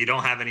 If you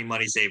don't have any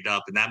money saved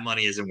up and that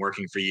money isn't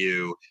working for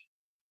you,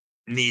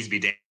 knees be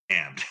damned.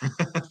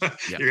 Yep.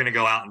 You're going to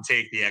go out and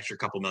take the extra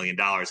couple $1 million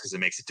because it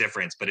makes a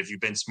difference. But if you've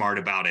been smart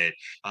about it,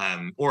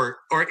 or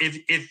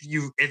if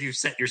you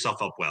set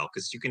yourself up well,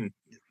 because you can,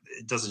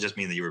 it doesn't just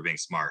mean that you were being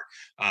smart.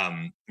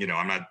 I'm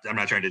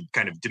not trying to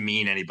kind of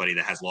demean anybody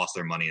that has lost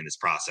their money in this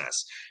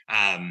process.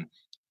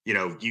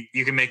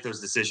 You can make those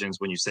decisions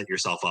when you set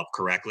yourself up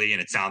correctly.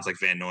 And it sounds like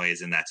Van Noy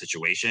is in that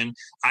situation.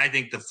 I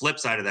think the flip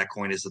side of that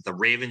coin is that the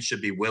Ravens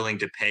should be willing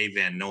to pay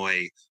Van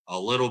Noy a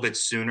little bit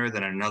sooner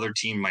than another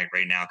team might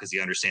right now, because he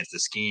understands the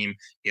scheme,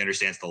 he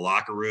understands the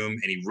locker room,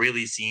 and he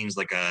really seems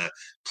like a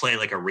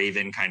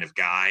Raven kind of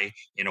guy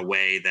in a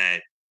way that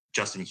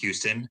Justin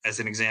Houston,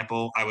 as an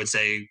example, I would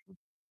say.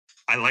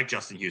 I like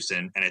Justin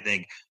Houston, and I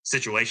think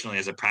situationally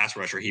as a pass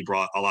rusher, he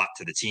brought a lot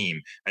to the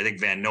team. I think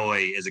Van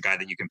Noy is a guy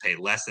that you can pay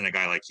less than a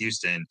guy like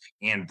Houston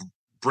and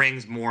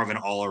brings more of an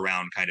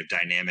all-around kind of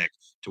dynamic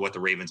to what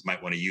the Ravens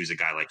might want to use a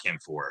guy like him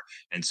for.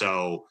 And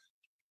so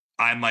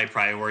I might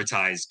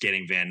prioritize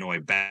getting Van Noy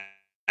back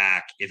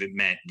if it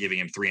meant giving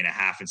him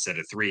 3.5 instead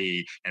of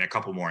 3 and a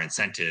couple more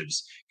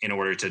incentives in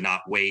order to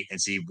not wait and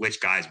see which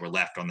guys were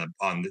left on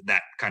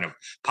that kind of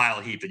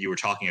pile heap that you were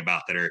talking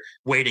about that are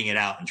waiting it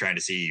out and trying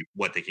to see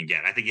what they can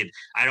get.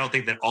 I don't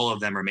think that all of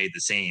them are made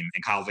the same,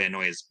 and Kyle Van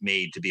Noy is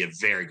made to be a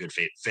very good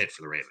fit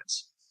for the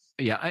Ravens.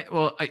 Yeah,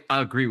 I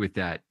agree with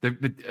that.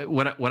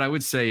 What I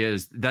would say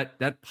is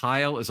that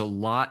pile is a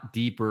lot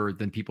deeper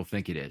than people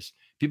think it is.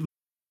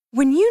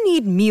 When you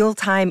need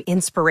mealtime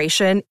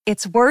inspiration,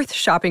 it's worth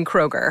shopping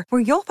Kroger, where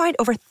you'll find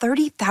over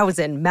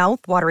 30,000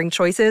 mouth-watering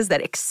choices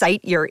that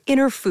excite your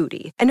inner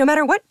foodie. And no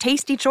matter what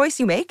tasty choice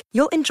you make,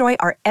 you'll enjoy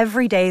our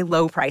everyday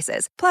low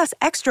prices, plus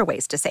extra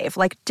ways to save,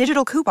 like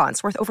digital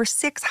coupons worth over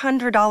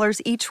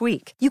 $600 each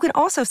week. You can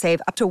also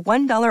save up to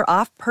 $1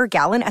 off per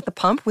gallon at the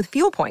pump with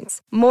fuel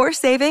points. More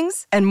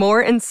savings and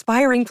more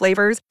inspiring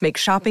flavors make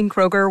shopping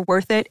Kroger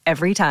worth it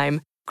every time.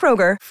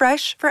 Kroger,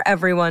 fresh for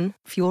everyone.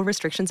 Fuel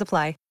restrictions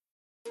apply.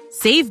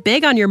 Save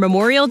big on your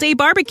Memorial Day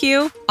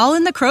barbecue, all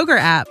in the Kroger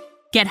app.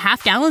 Get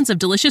half gallons of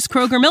delicious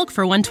Kroger milk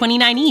for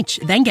 $1.29 each.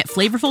 Then get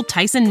flavorful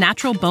Tyson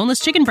natural boneless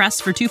chicken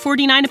breasts for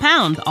 $2.49 a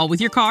pound, all with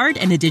your card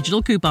and a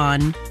digital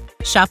coupon.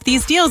 Shop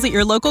these deals at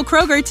your local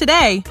Kroger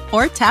today,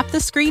 or tap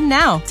the screen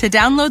now to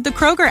download the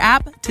Kroger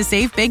app to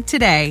save big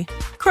today.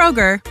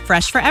 Kroger,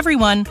 fresh for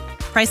everyone.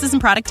 Prices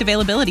and product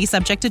availability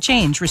subject to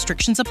change.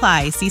 Restrictions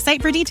apply. See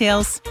site for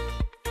details.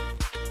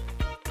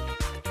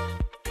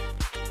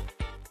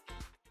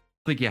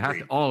 Think you have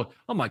to, oh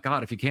my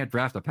God, if you can't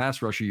draft a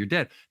pass rusher, you're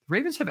dead. The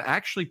Ravens have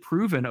actually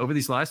proven over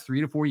these last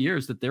 3 to 4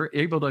 years that they're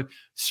able to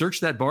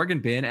search that bargain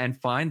bin and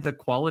find the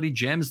quality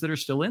gems that are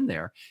still in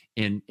there.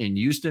 In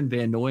Houston,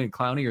 Van Noy, and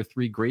Clowney are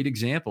 3 great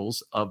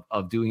examples of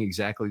doing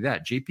exactly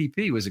that.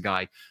 JPP was a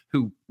guy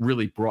who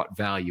really brought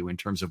value in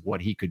terms of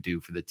what he could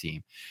do for the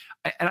team.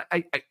 And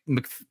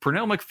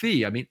Pernell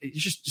McPhee, I mean, it's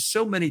just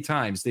so many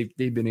times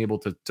they've been able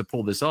to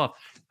pull this off.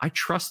 I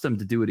trust them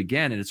to do it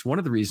again. And it's one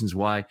of the reasons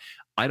why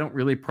I don't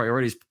really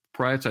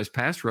prioritize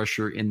pass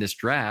rusher in this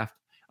draft.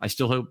 I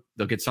still hope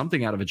they'll get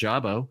something out of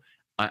Ajabo.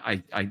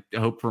 I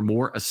hope for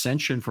more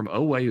ascension from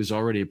Owe, who's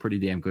already a pretty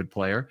damn good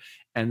player.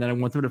 And then I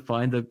want them to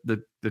find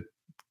the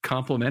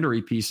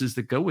complementary pieces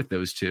that go with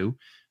those two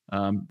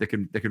that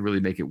can really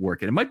make it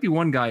work. And it might be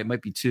one guy, it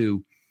might be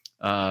 2.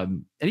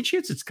 Any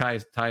chance it's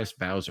Tyus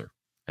Bowser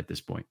at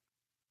this point?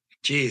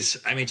 Geez,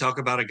 I mean, talk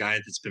about a guy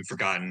that's been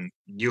forgotten.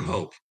 You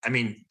hope. I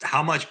mean,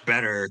 how much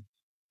better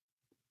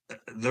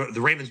the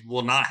Ravens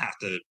will not have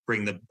to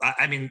bring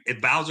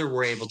if Bowser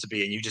were able to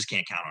be, and you just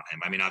can't count on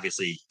him. I mean,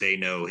 obviously they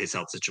know his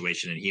health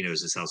situation and he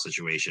knows his health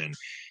situation,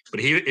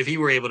 but if he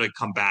were able to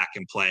come back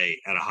and play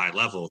at a high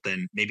level,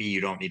 then maybe you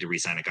don't need to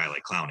re-sign a guy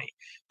like Clowney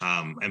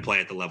and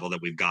play at the level that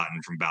we've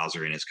gotten from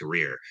Bowser in his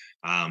career.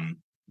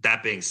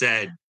 That being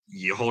said,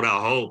 you hold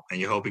out hope and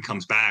you hope he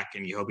comes back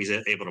and you hope he's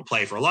able to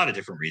play for a lot of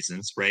different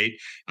reasons, right?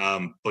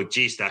 But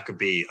geez, that could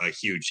be a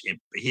huge.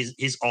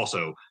 He's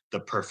also the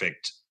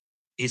perfect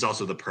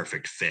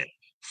fit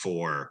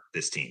for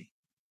this team.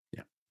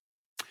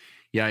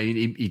 Yeah,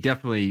 he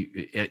definitely.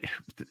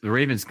 The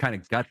Ravens kind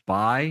of got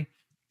by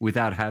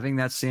without having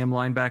that Sam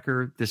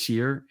linebacker this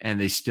year, and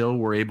they still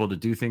were able to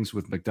do things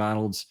with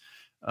McDonald's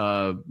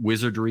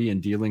wizardry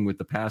and dealing with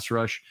the pass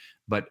rush.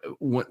 But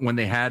when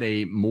they had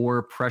a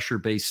more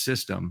pressure-based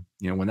system,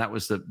 when that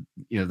was the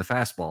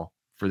fastball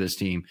for this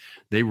team,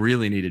 they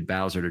really needed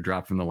Bowser to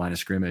drop from the line of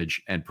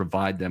scrimmage and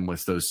provide them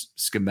with those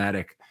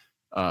schematic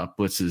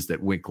blitzes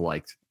that Wink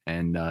liked.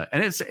 And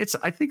it's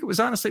I think it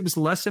was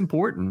less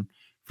important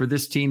for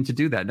this team to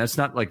do that. And that's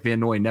not like Van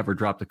Noy never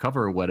dropped a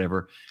cover or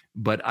whatever,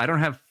 but I don't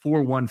have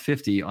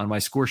 4-150 on my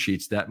score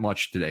sheets that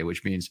much today,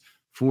 which means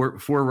four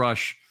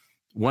rush,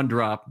 one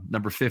drop,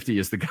 number 50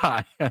 is the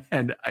guy.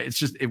 And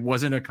it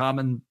wasn't a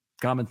common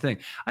thing.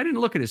 I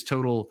didn't look at his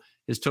total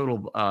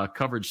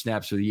coverage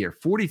snaps for the year,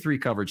 43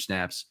 coverage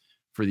snaps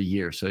for the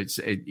year. So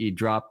he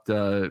dropped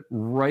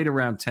right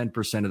around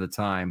 10% of the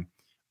time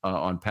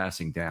on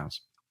passing downs.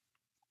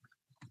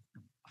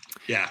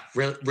 Yeah,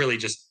 really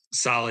just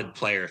solid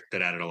player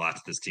that added a lot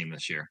to this team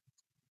this year.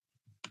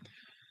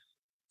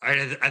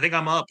 I think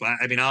I'm up.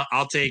 I mean,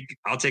 I'll take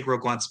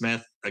Roquan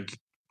Smith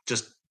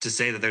just to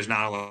say that there's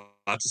not a lot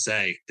to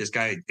say. This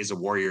guy is a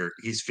warrior.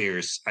 He's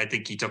fierce. I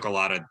think he took a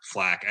lot of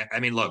flack. I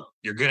mean, look,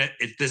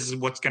 this is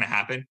what's gonna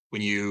happen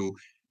when you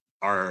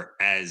are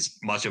as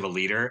much of a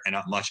leader and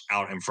not much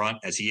out in front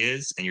as he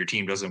is, and your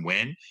team doesn't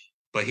win.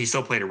 But he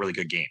still played a really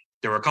good game.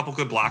 There were a couple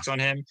good blocks on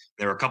him.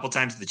 There were a couple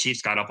times the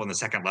Chiefs got up on the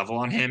second level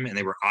on him, and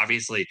they were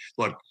obviously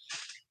look.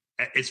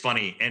 It's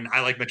funny, and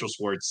I like Mitchell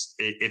Schwartz.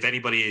 If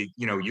anybody,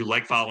 you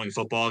like following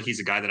football, he's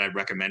a guy that I'd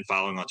recommend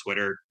following on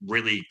Twitter.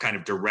 Really kind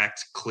of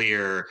direct,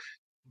 clear,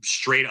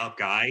 straight up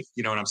guy.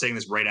 And I'm saying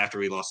this right after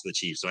we lost to the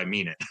Chiefs, so I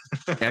mean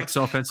it.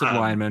 Ex-offensive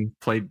lineman,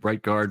 played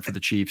right guard for the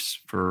Chiefs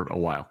for a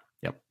while.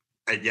 Yep.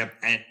 Yep.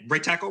 And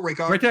right tackle, right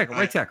guard?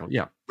 Right tackle.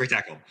 Yeah. Right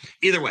tackle.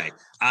 Either way.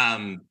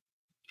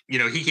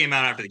 He came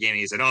out after the game and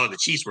he said, "Oh, the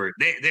Chiefs were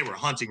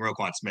hunting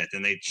Roquan Smith,"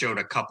 and they showed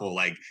a couple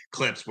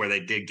clips where they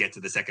did get to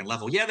the second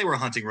level. Yeah, they were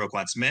hunting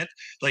Roquan Smith.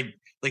 Like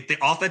the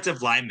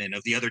offensive linemen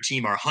of the other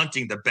team are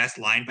hunting the best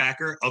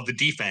linebacker of the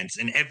defense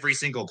in every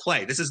single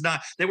play.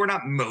 They were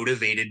not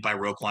motivated by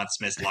Roquan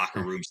Smith's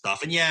locker room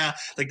stuff. And yeah,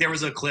 there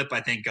was a clip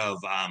I think of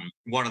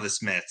one of the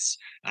Smiths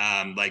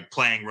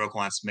playing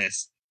Roquan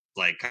Smith's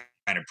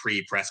kind of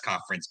pre-press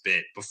conference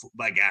bit before,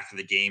 after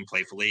the game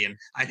playfully. And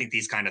I think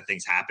these kind of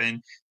things happen,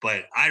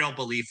 but I don't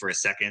believe for a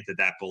second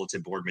that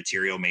bulletin board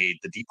material made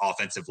the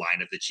offensive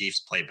line of the Chiefs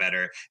play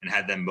better and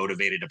had them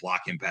motivated to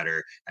block him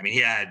better. I mean,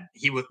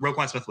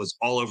 Roquan Smith was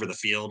all over the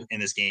field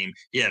in this game.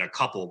 He had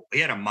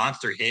a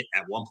monster hit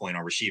at one point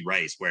on Rashid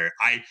Rice where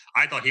I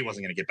thought he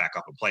wasn't going to get back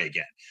up and play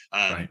again.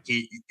 Right.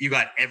 You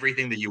got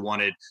everything that you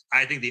wanted.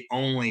 I think the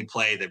only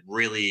play that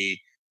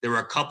really, there were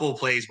a couple of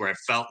plays where it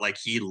felt like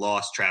he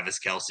lost Travis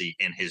Kelce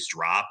in his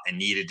drop and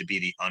needed to be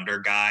the under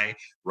guy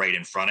right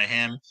in front of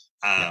him.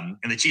 And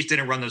the Chiefs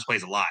didn't run those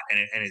plays a lot.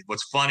 And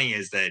what's funny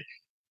is that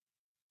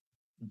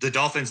the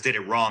Dolphins did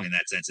it wrong in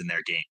that sense in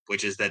their game,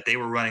 which is that they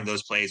were running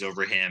those plays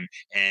over him.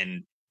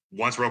 And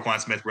once Roquan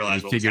Smith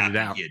realized what was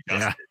happening, he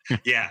adjusted.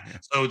 Yeah.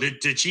 So the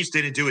Chiefs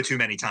didn't do it too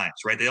many times,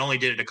 right? They only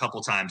did it a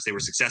couple times. They were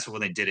successful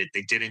when they did it.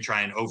 They didn't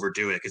try and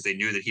overdo it because they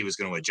knew that he was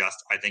going to adjust,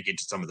 I think,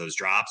 into some of those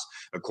drops,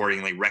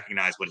 accordingly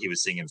recognize what he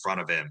was seeing in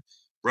front of him.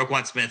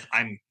 Roquan Smith,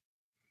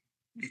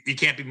 you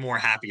can't be more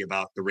happy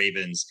about the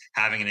Ravens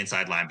having an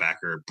inside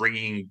linebacker,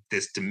 bringing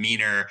this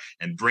demeanor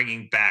and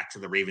bringing back to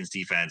the Ravens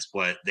defense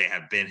what they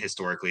have been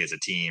historically as a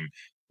team.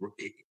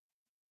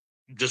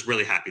 Just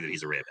really happy that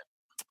he's a Raven.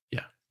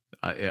 Yeah.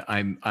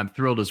 I'm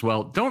thrilled as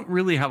well. Don't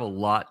really have a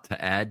lot to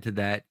add to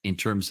that in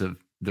terms of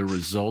the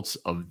results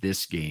of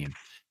this game.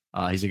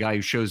 He's a guy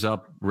who shows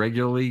up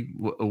regularly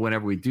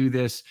whenever we do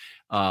this.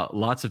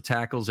 Lots of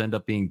tackles end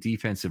up being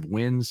defensive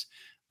wins.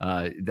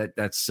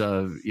 That's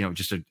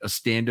just a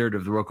standard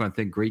of the Roquan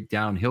thing. Great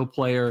downhill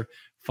player,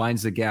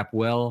 finds the gap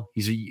well.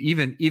 He's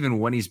even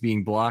when he's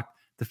being blocked,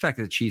 the fact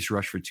that the Chiefs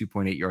rush for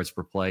 2.8 yards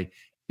per play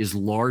is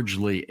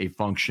largely a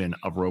function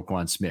of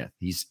Roquan Smith.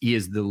 He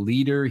is the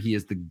leader. He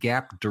is the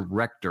gap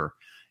director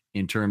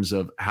in terms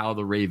of how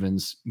the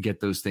Ravens get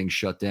those things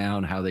shut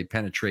down, how they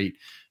penetrate,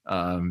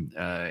 and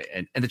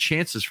the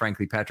chances,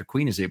 frankly, Patrick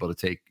Queen is able to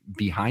take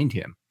behind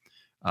him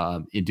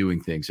in doing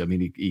things. I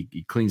mean,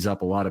 he cleans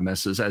up a lot of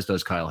messes, as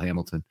does Kyle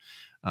Hamilton.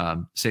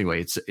 So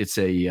anyway, it's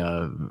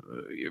a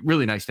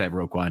really nice to have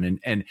Roquan,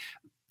 and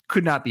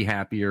could not be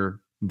happier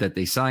that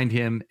they signed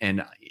him.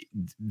 And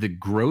the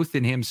growth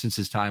in him since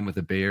his time with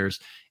the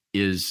Bears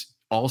is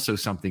also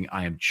something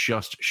I am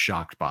just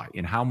shocked by,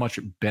 in how much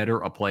better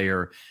a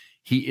player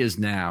he is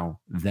now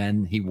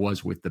than he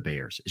was with the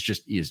Bears.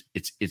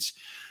 It's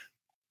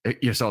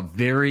a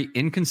very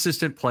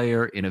inconsistent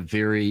player in a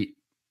very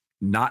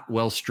not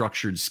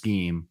well-structured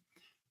scheme,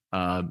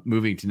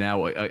 moving to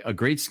now a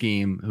great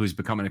scheme, who's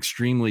become an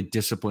extremely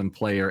disciplined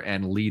player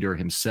and leader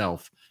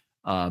himself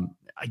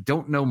I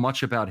don't know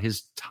much about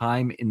his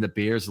time in the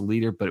Bears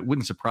leader, but it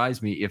wouldn't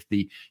surprise me if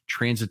the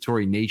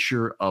transitory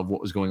nature of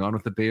what was going on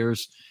with the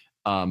Bears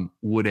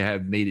would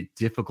have made it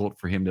difficult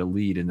for him to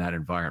lead in that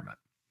environment.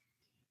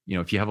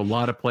 If you have a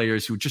lot of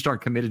players who just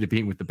aren't committed to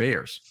being with the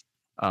Bears,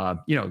 do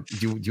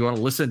you want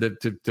to listen to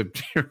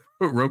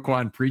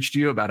Roquan preach to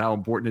you about how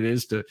important it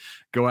is to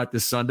go out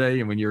this Sunday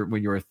and when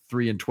you're a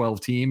 3-12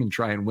 team and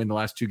try and win the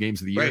last 2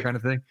 games of the year kind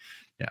of thing?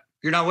 Yeah.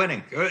 You're not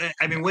winning.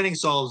 I mean, winning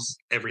solves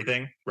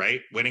everything,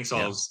 right? Winning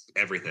solves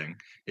everything.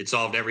 It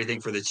solved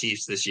everything for the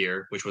Chiefs this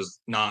year, which was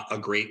not a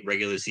great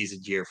regular season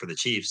year for the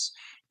Chiefs.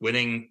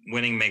 Winning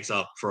makes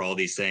up for all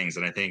these things.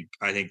 And I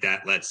think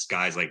that lets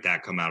guys like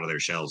that come out of their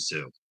shells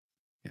too.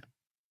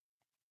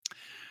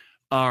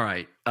 All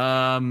right.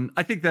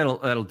 I think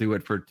that'll do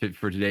it for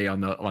today on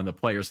the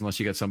players, unless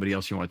you got somebody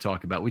else you want to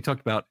talk about. We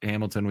talked about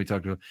Hamilton. We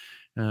talked about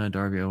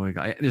Darby Owing.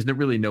 There's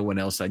really no one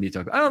else I need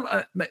to talk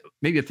about.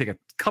 Maybe I'll take a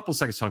couple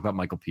seconds to talk about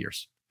Michael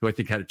Pierce, who I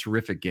think had a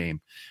terrific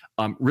game.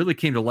 Really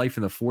came to life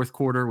in the fourth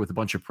quarter with a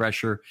bunch of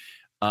pressure.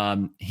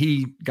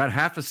 He got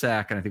half a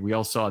sack, and I think we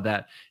all saw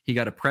that. He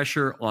got a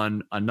pressure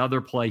on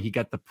another play. He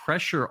got the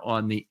pressure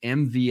on the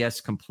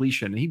MVS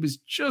completion, and he was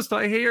just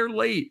a hair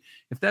late.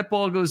 If that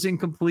ball goes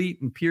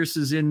incomplete and Pierce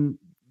is in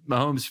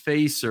Mahomes'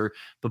 face, or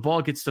the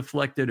ball gets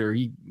deflected, or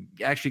he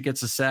actually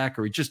gets a sack,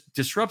 or he just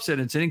disrupts it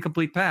and it's an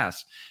incomplete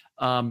pass,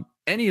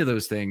 any of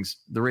those things,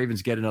 the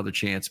Ravens get another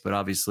chance. But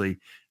obviously,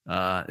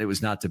 it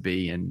was not to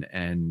be,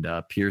 and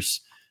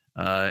Pierce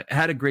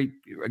had a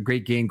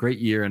great game, great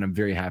year, and I'm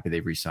very happy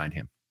they re-signed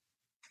him.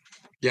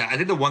 Yeah, I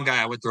think the one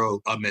guy I would throw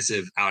a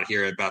missive out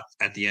here about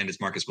at the end is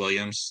Marcus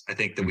Williams. I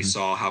think that we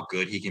saw how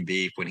good he can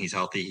be when he's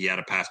healthy. He had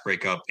a pass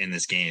breakup in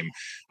this game.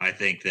 I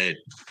think that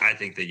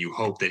you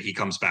hope that he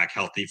comes back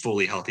healthy,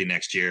 fully healthy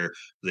next year.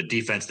 The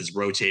defense that's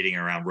rotating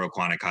around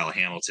Roquan and Kyle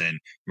Hamilton,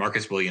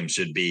 Marcus Williams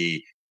should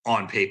be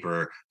on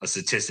paper a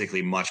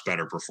statistically much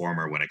better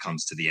performer when it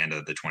comes to the end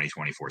of the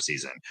 2024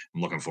 season.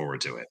 I'm looking forward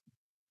to it.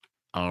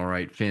 All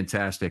right,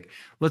 fantastic.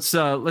 Let's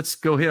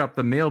go hit up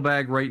the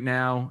mailbag right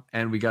now,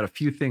 and we got a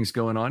few things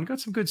going on.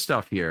 Got some good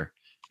stuff here.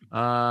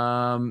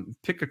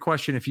 Pick a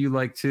question if you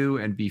like to,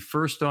 and be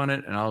first on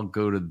it, and I'll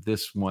go to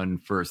this one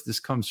first. This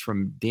comes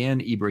from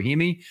Dan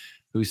Ibrahimi,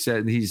 who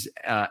said he's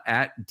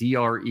at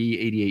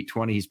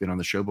DRE8820. He's been on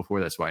the show before,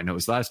 that's why I know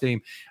his last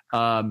name.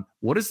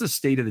 What is the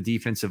state of the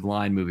defensive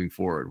line moving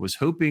forward? Was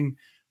hoping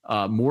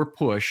more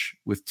push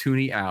with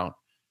Tooney out.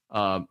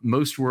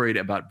 Most worried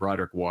about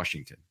Broderick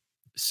Washington.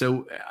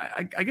 So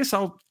I guess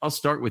I'll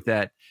start with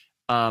that.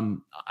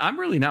 I'm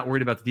really not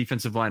worried about the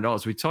defensive line at all.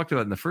 As we talked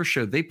about in the first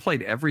show, they played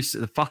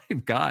the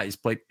 5 guys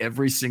played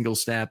every single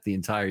snap the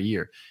entire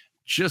year.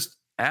 Just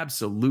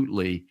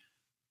absolutely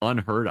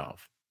unheard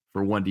of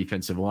for one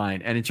defensive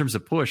line. And in terms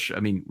of push, I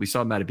mean, we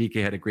saw Matabike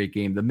had a great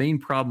game. The main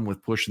problem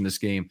with push in this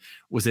game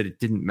was that it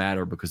didn't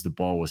matter because the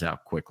ball was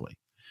out quickly.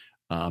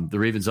 The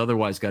Ravens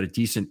otherwise got a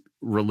decent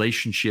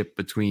relationship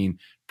between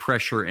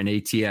pressure and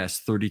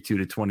ATS, 32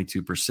 to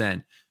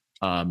 22%.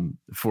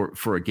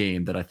 For a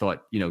game that I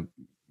thought,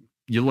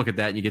 you look at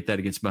that and you get that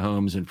against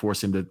Mahomes and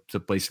force him to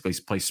basically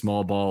play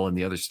small ball and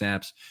the other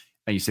snaps,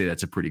 and you say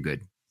that's a pretty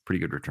good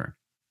return.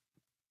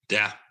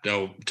 Yeah,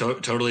 no,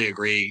 totally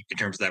agree in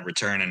terms of that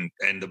return,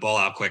 and the ball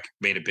out quick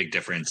made a big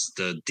difference.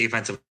 The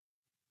defensive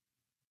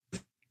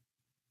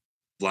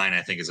line,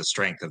 I think, is a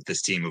strength of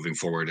this team moving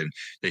forward, and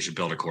they should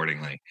build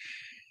accordingly.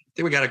 I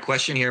think we got a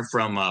question here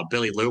from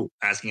Billy Lou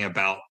asking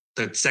about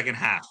the second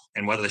half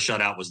and whether the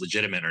shutout was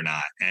legitimate or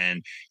not.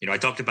 And, I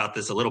talked about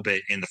this a little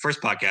bit in the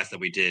first podcast that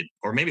we did,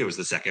 or maybe it was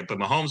the second, but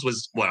Mahomes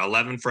was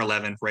 11 for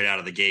 11 right out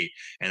of the gate.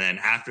 And then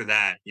after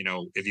that,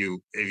 if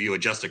you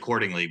adjust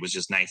accordingly, was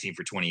just 19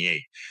 for 28.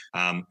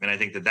 And I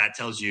think that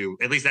tells you,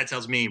 at least that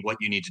tells me what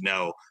you need to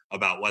know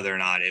about whether or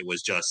not it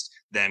was just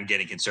them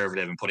getting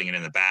conservative and putting it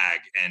in the bag,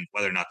 and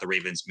whether or not the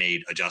Ravens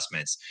made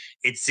adjustments.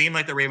 It seemed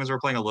like the Ravens were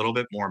playing a little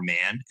bit more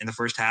man in the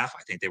first half.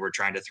 I think they were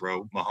trying to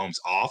throw Mahomes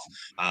off.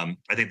 I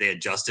think they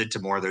adjusted to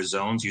more of their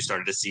zones. You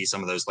started to see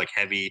some of those like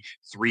heavy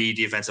 3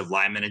 defensive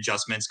lineman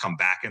adjustments come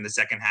back in the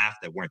second half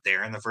that weren't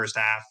there in the first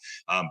half.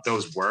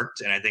 Those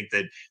worked. And I think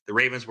that the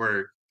Ravens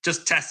were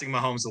just testing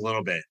Mahomes a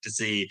little bit to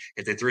see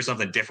if they threw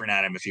something different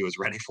at him, if he was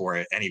ready for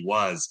it. And he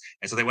was.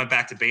 And so they went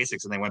back to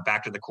basics, and they went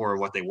back to the core of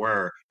what they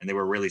were, and they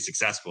were really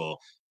successful.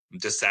 I'm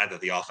just sad that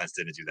the offense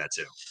didn't do that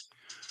too.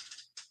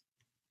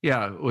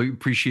 Yeah, we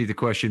appreciate the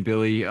question,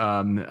 Billy.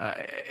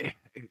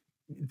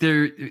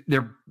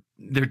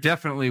 There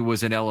definitely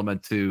was an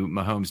element to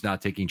Mahomes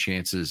not taking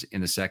chances in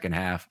the second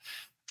half.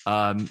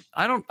 I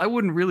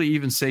wouldn't really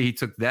even say he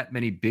took that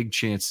many big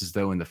chances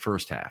though in the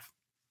first half.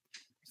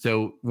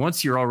 So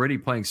once you're already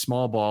playing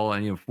small ball,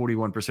 and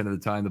 41% of the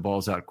time the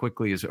ball's out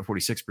quickly, is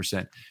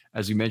 46%,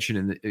 as you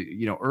mentioned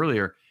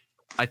earlier,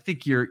 I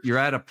think you're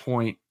at a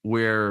point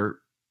where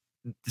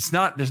there's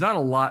not a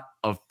lot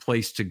of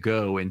place to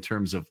go in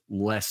terms of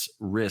less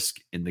risk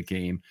in the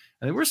game.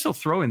 And we're still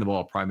throwing the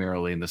ball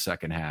primarily in the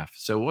second half.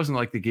 So it wasn't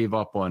like they gave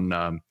up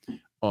on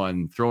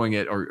on throwing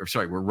it, or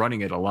sorry, we're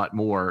running it a lot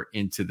more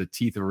into the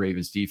teeth of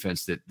Ravens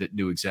defense that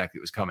knew exactly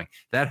it was coming.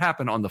 That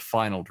happened on the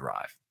final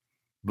drive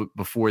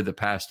before the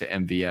pass to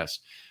MVS.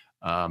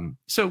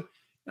 So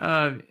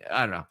I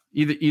don't know.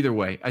 Either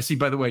way, I see.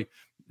 By the way,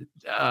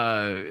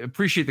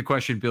 appreciate the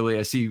question, Billy.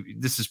 I see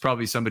this is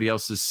probably somebody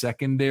else's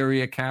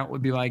secondary account,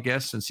 would be my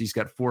guess, since he's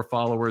got 4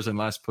 followers and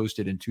last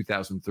posted in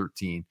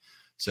 2013.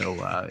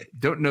 So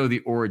don't know the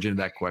origin of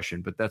that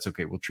question, but that's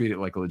okay. We'll treat it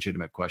like a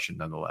legitimate question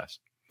nonetheless.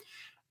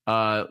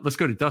 Let's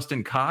go to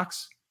Dustin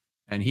Cox,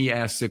 and he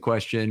asks the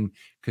question: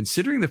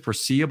 considering the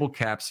foreseeable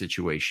cap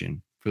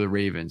situation for the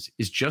Ravens,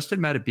 is Justin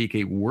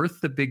Madubuike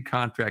worth the big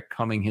contract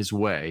coming his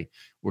way,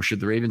 or should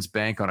the Ravens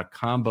bank on a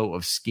combo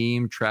of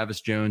scheme, Travis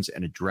Jones,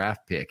 and a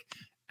draft pick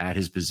at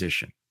his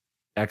position?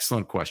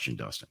 Excellent question,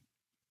 Dustin.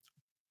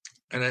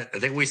 And I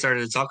think we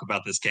started to talk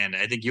about this, Ken.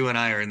 I think you and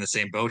I are in the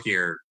same boat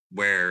here,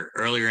 where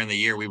earlier in the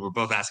year we were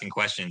both asking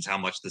questions how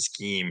much the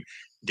scheme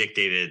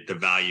dictated the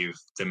value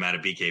that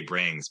Madubuike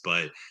brings.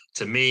 But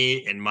to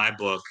me, in my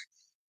book,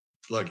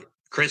 look,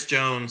 Chris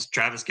Jones,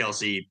 Travis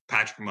Kelce,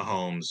 Patrick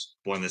Mahomes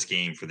won this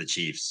game for the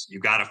Chiefs. You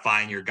got to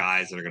find your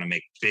guys that are going to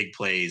make big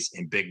plays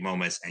in big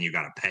moments, and you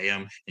got to pay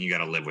them, and you got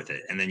to live with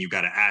it. And then you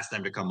got to ask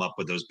them to come up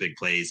with those big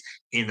plays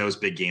in those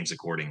big games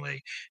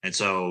accordingly. And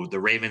so the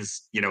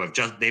Ravens,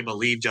 if they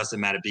believe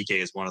Justin Madubuike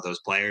is one of those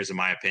players, in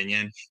my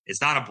opinion,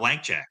 it's not a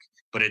blank check,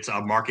 but it's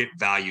a market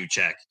value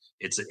check.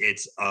 It's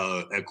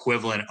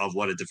equivalent of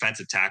what a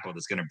defensive tackle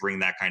that's going to bring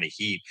that kind of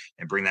heat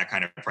and bring that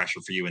kind of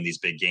pressure for you in these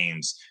big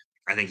games.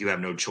 I think you have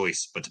no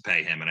choice but to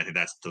pay him, and I think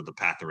that's the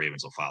path the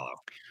Ravens will follow.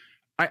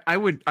 I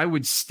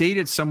would state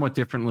it somewhat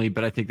differently,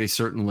 but I think they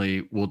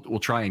certainly will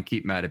try and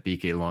keep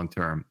Madubuike long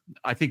term.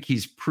 I think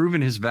he's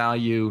proven his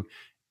value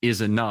is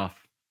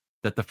enough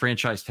that the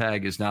franchise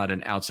tag is not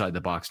an outside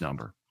the box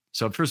number.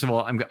 So first of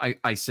all,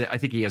 I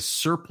think he has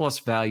surplus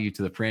value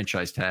to the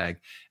franchise tag,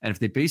 and if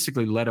they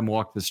basically let him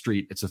walk the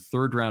street, it's a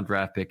 3rd round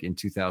draft pick in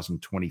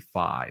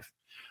 2025.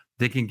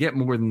 They can get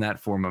more than that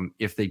for him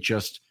if they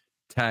just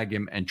tag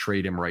him and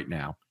trade him right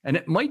now. And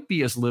it might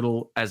be as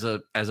little as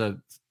a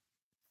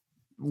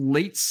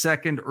late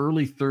 2nd,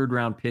 early 3rd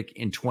round pick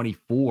in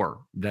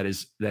 24. That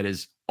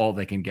is all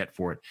they can get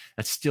for it.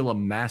 That's still a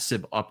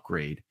massive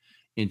upgrade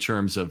in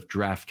terms of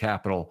draft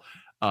capital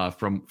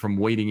from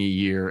waiting a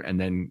year and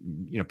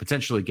then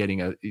potentially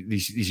getting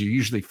these are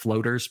usually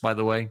floaters, by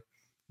the way,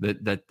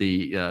 that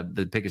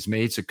the pick is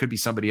made. So it could be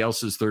somebody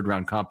else's 3rd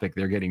round comp pick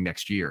they're getting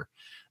next year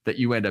that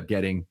you end up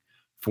getting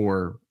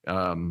for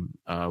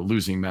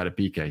losing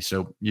Madubuike.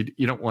 So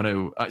you don't want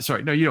to.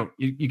 You don't.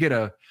 You get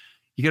a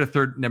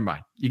 3rd. Never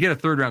mind. You get a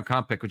 3rd round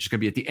comp pick, which is going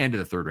to be at the end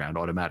of the 3rd round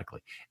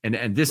automatically.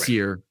 And this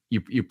year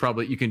you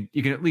probably you can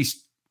at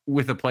least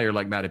with a player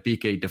like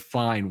Madubuike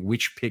define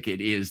which pick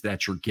it is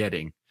that you're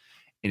getting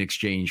in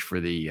exchange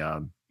for the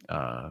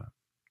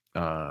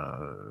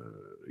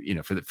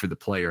for the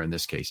player in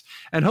this case.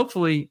 And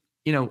hopefully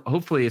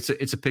it's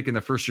a pick in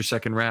the 1st or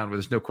 2nd round where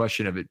there's no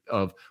question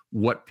of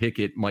what pick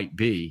it might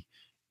be.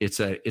 It's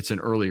an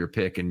earlier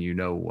pick, and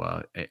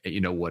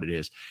what it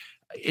is.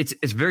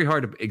 It's very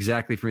hard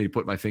exactly for me to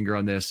put my finger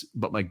on this,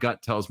 but my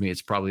gut tells me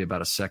it's probably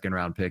about a 2nd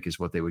round pick is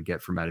what they would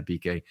get for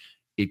Madubuike.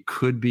 It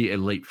could be a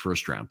late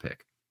 1st round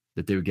pick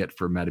that they would get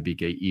for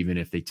Madubuike, even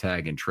if they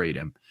tag and trade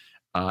him.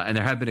 And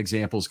there have been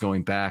examples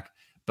going back,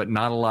 but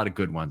not a lot of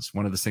good ones.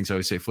 One of the things I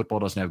always say, football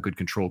doesn't have good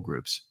control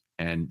groups.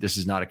 And this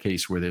is not a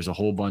case where there's a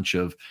whole bunch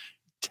of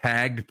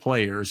tagged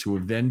players who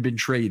have then been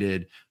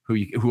traded,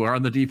 who are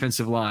on the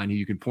defensive line, who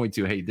you can point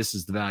to, hey, this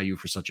is the value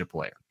for such a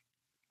player.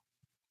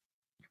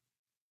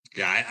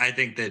 Yeah, I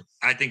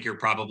think you're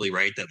probably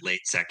right that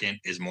late 2nd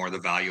is more the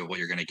value of what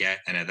you're going to get.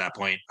 And at that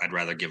point, I'd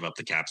rather give up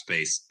the cap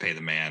space, pay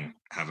the man,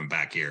 have him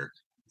back here,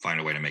 find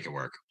a way to make it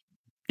work.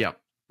 Yeah,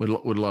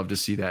 would love to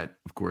see that,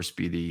 of course,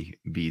 be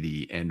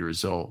the end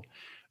result.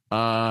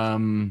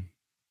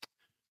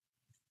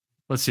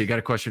 Let's see. Got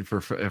a question for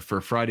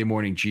Friday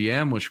Morning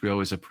GM, which we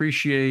always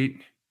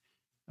appreciate.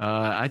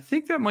 I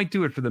think that might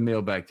do it for the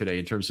mailbag today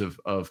in terms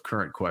of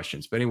current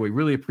questions. But anyway,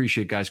 really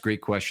appreciate, guys.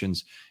 Great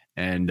questions,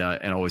 and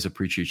always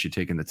appreciate you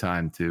taking the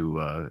time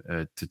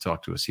to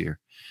talk to us here.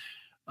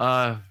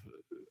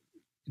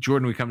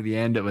 Jordan, we come to the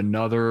end of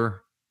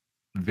another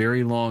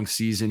very long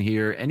season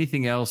here.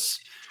 Anything else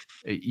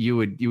you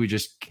would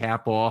just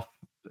cap off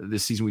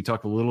this season? We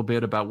talked a little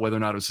bit about whether or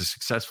not it was a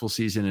successful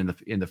season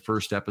in the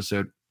first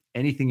episode.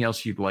 Anything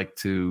else you'd like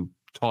to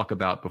talk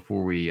about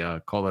before we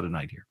call it a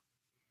night here?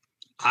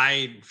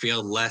 I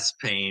feel less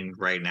pain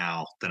right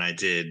now than I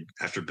did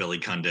after Billy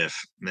Cundiff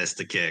missed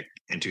the kick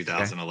in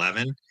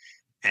 2011. Okay.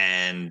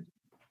 And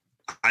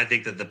I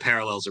think that the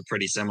parallels are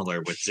pretty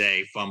similar with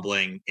Zay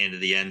fumbling into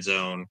the end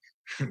zone,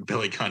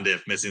 Billy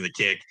Cundiff missing the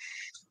kick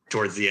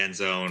towards the end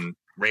zone.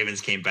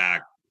 Ravens came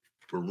back.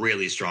 We're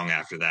really strong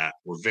after that.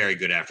 We're very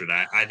good after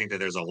that. I think that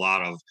there's a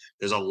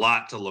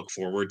lot to look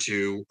forward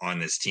to on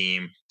this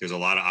team. There's a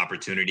lot of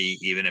opportunity,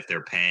 even if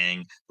they're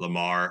paying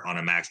Lamar on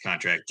a max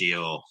contract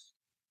deal.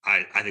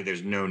 I think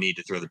there's no need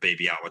to throw the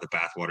baby out with the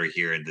bathwater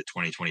here, and the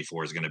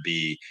 2024 is going to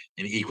be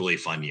an equally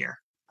fun year.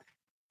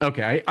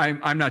 Okay,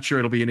 I'm not sure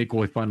it'll be an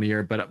equally fun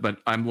year, but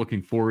I'm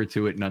looking forward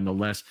to it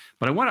nonetheless.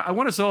 But I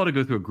want us all to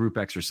go through a group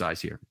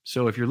exercise here.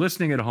 So if you're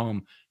listening at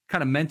home,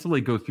 kind of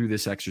mentally go through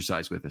this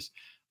exercise with us.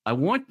 I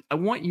want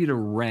you to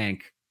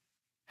rank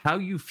how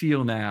you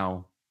feel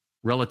now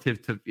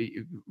relative to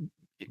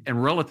and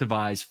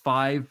relativize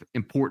 5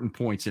 important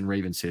points in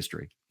Ravens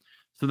history.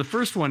 So the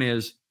first one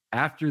is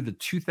after the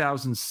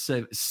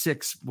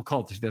 2006, we'll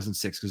call it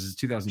 2006 because it's the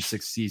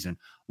 2006 season,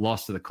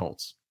 loss to the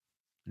Colts.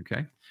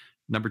 Okay.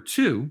 Number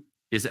 2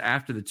 is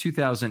after the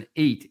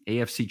 2008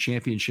 AFC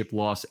Championship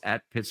loss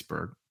at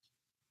Pittsburgh.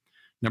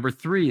 Number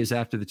 3 is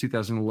after the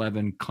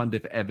 2011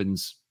 Cundiff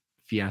Evans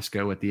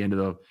fiasco at the end of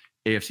the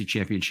AFC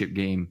Championship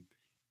game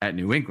at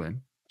New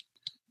England.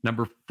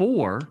 Number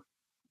 4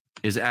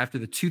 is after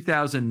the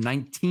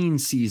 2019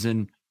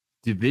 season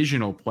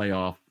divisional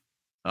playoff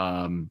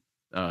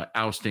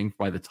ousting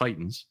by the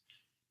Titans.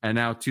 And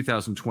now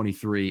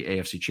 2023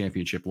 AFC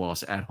Championship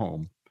loss at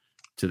home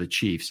to the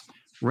Chiefs.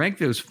 Rank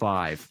those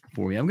 5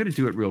 for me. I'm going to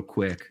do it real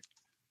quick.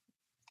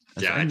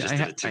 Yeah, I just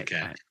did it too,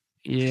 Ken.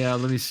 Yeah,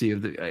 let me see.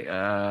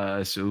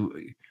 So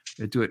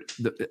I do it.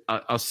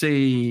 I'll say,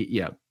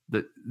 yeah,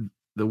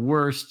 the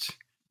worst,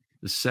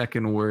 the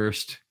second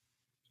worst,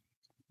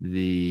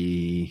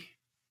 okay.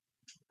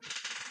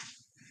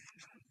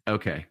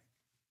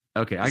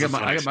 I got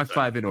my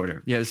 5 in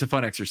order. Yeah, it's a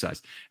fun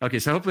exercise. Okay,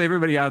 so hopefully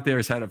everybody out there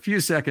has had a few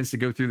seconds to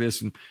go through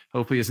this and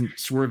hopefully isn't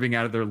swerving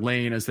out of their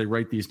lane as they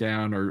write these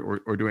down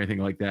or do anything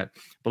like that.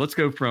 But let's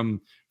go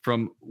from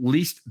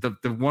least the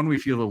one we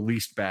feel the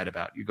least bad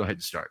about. You go ahead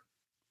and start.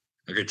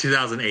 Okay,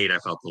 2008 I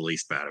felt the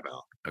least bad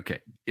about. Okay,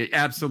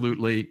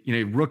 absolutely.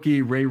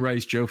 Rookie Ray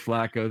Rice, Joe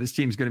Flacco. This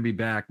team's going to be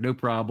back, no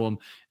problem.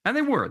 And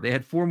they were. They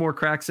had 4 more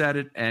cracks at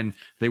it, and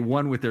they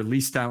won with their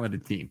least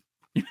talented team.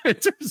 In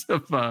terms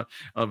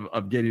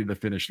of getting to the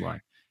finish line.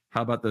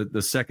 How about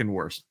the second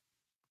worst?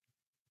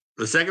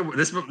 The second,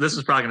 this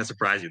was probably going to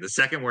surprise you. The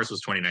second worst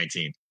was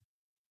 2019.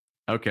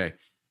 Okay,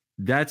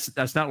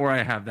 that's not where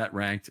I have that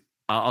ranked.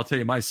 I'll tell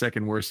you, my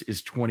second worst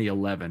is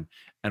 2011.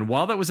 And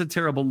while that was a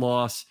terrible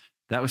loss,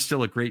 that was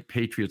still a great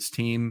Patriots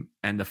team.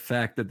 And the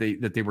fact that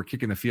they were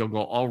kicking the field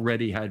goal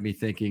already had me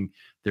thinking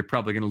they're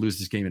probably going to lose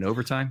this game in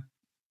overtime.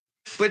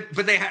 But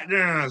they had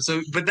no.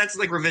 So, but that's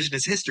like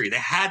revisionist history. They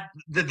had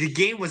the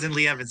game was in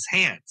Lee Evans'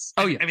 hands.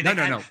 Oh yeah, I mean, no.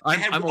 They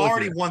had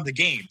already won the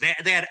game.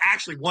 They had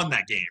actually won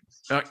that game.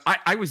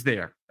 I was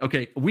there.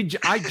 Okay,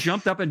 I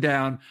jumped up and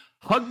down,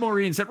 hugged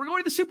Maureen, and said, "We're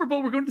going to the Super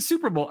Bowl. We're going to the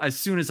Super Bowl." As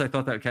soon as I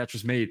thought that catch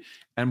was made,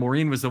 and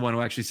Maureen was the one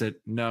who actually said,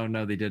 "No,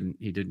 they didn't.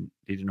 He didn't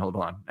hold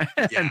on."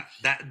 Yeah,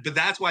 but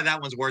that's why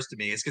that one's worse to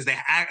me. Is because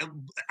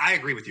I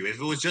agree with you. If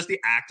it was just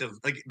the act of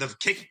like the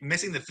kick,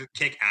 missing the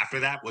kick after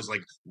that was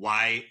like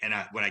why. And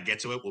when I get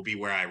to it, will be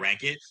where I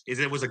rank it. Is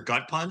it was a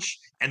gut punch,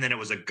 and then it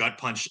was a gut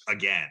punch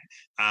again,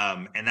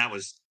 and that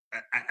was.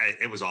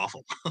 It was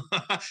awful.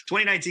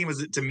 2019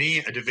 was, to me,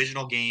 a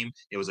divisional game.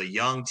 It was a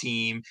young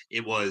team.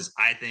 It was,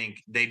 I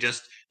think, they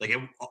just like it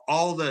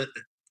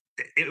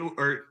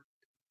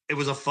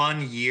was a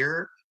fun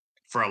year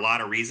for a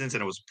lot of reasons,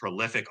 and it was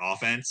prolific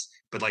offense.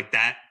 But like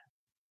that,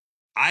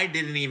 I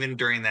didn't even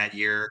during that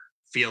year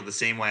feel the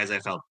same way as I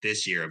felt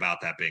this year about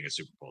that being a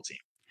Super Bowl team.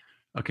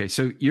 Okay,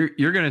 so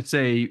you're going to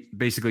say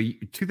basically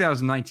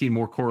 2019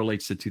 more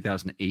correlates to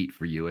 2008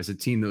 for you as a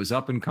team that was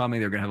up and coming.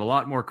 They're going to have a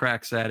lot more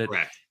cracks at it.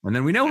 Correct. And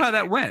then we know how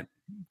that went.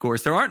 Of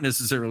course, there aren't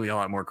necessarily a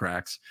lot more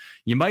cracks.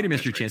 You might have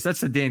missed your chance. That's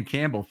the Dan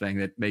Campbell thing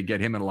that may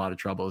get him in a lot of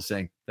trouble, is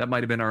saying that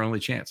might have been our only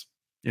chance.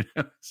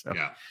 So,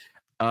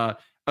 yeah.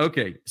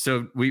 Okay,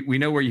 so we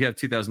know where you have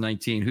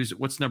 2019.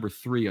 What's number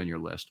 3 on your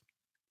list?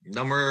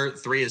 Number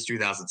 3 is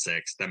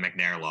 2006, the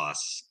McNair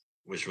loss,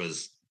 which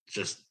was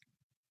just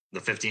the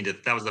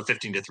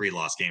 15-3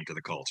 loss game to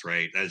the Colts,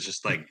 right? That's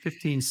just like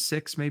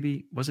 15-6,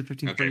 maybe. Was it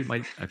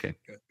 15-3? Okay.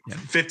 Yeah.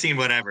 15,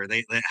 whatever.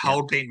 They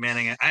held Peyton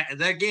Manning.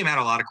 That game had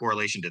a lot of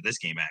correlation to this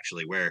game,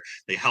 actually, where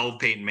they held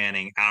Peyton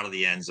Manning out of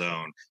the end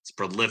zone. It's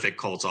prolific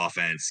Colts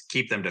offense,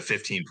 keep them to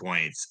 15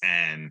 points,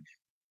 and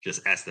just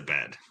S the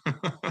bed.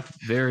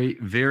 Very,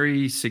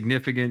 very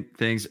significant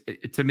things.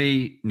 To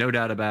me, no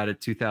doubt about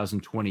it,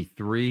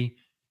 2023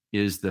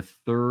 is the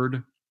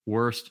third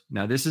worst.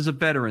 Now, this is a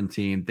veteran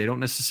team. They don't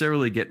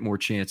necessarily get more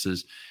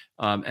chances.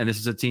 And this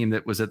is a team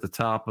that was at the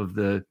top of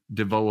the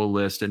DeVoe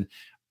list. And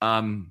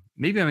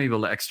maybe I'm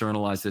able to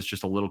externalize this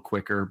just a little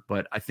quicker,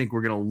 but I think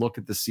we're going to look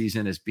at the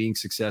season as being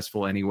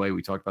successful anyway.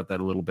 We talked about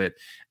that a little bit.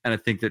 And I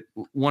think that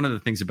one of the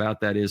things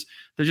about that is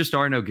there just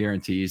are no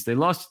guarantees. They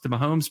lost to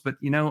Mahomes, but,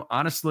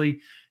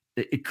 honestly,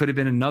 it could have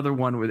been another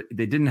one where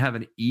they didn't have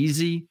an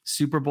easy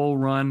Super Bowl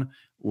run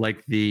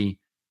like the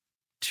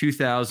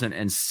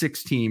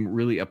 2006 team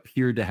really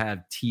appeared to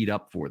have teed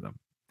up for them,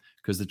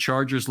 because the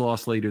Chargers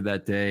lost later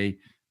that day.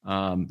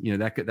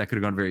 That could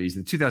have gone very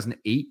easy. The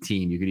 2008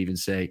 team, you could even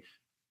say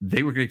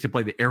they were going to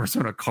play the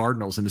Arizona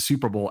Cardinals in the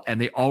Super Bowl, and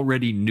they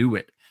already knew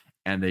it.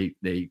 And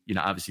they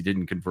obviously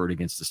didn't convert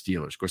against the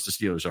Steelers. Of course, the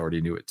Steelers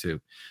already knew it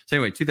too. So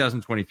anyway,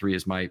 2023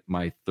 is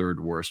my third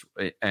worst,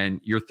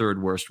 and your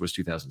third worst was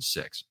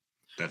 2006.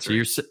 That's so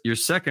right. Your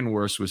second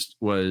worst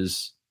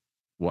was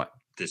what?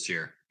 This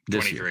year.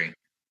 23. Year.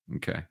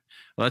 Okay.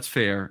 Well, that's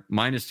fair.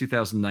 Minus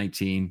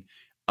 2019.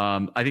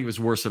 I think it was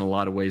worse in a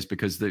lot of ways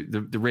because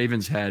the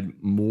Ravens had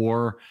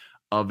more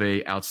of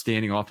a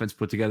outstanding offense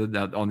put together.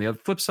 Now, on the other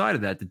flip side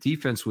of that, the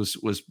defense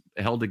was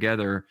held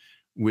together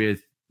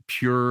with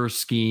pure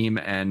scheme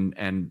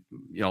and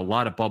a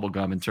lot of bubble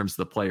gum in terms of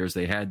the players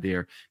they had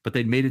there. But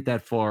they'd made it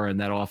that far, and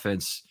that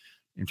offense,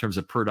 in terms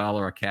of per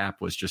dollar a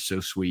cap, was just so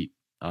sweet.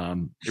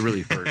 It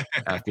really hurt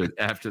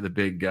after the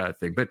big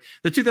thing. But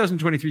the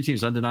 2023 team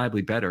is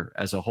undeniably better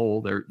as a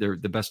whole. They're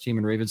the best team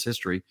in Ravens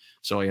history.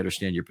 So I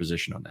understand your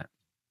position on that.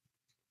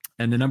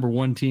 And the number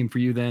one team for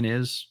you then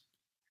is?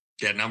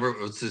 Yeah, it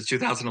was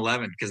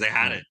 2011 because they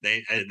had it.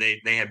 They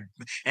had,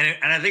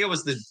 and I think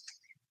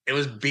it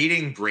was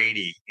beating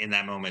Brady in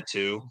that moment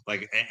too.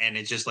 Like, and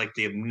it's just like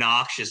the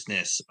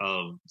obnoxiousness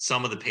of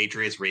some of the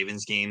Patriots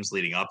Ravens games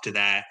leading up to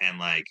that, and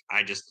like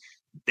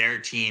their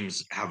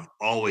teams have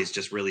always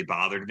just really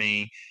bothered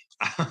me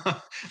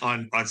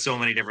on so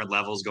many different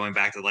levels, going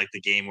back to like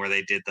the game where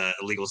they did the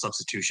illegal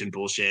substitution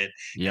bullshit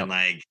and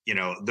like,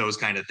 those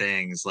kind of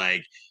things.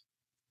 Like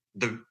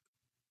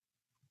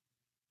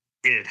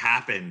it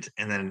happened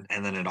and then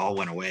it all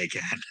went away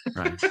again.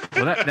 Right.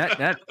 Well,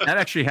 that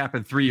actually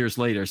happened 3 years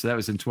later. So that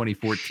was in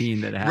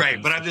 2014 that happened.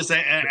 Right. But I'm just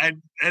saying,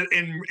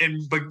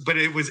 but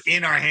it was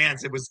in our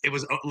hands. It was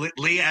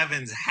Lee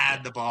Evans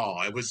had the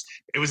ball. It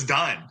was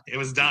done. It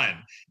was done.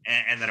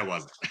 And then it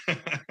wasn't.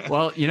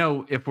 Well,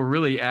 if we're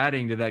really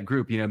adding to that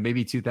group,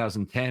 maybe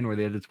 2010 where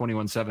they had the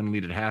 21-7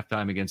 lead at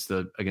halftime against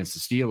the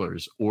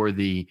Steelers, or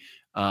the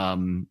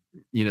 2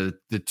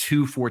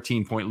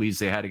 14-point leads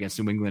they had against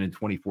New England in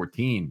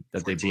 2014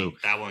 that 14. They blew.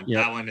 That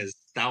one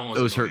was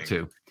those hurt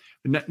too.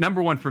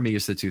 Number one for me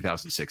is the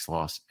 2006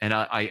 loss. And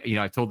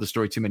I told the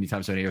story too many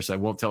times on air, so I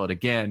won't tell it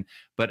again,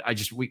 but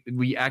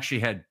we actually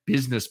had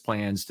business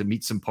plans to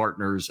meet some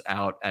partners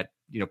out at,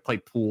 play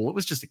pool. It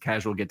was just a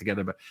casual get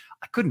together, but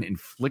I couldn't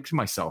inflict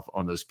myself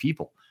on those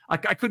people. I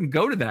couldn't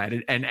go to that.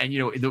 And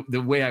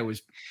the way I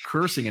was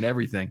cursing and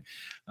everything,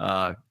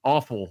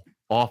 awful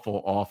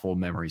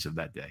memories of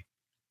that day.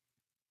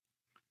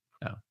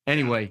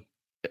 Anyway,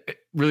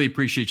 really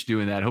appreciate you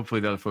doing that. Hopefully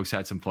the other folks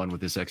had some fun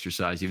with this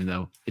exercise, even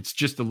though it's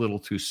just a little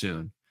too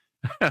soon.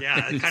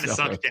 Yeah, it kind of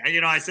sucked.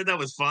 I said that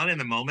was fun in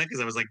the moment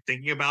because I was like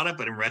thinking about it,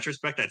 but in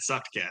retrospect, that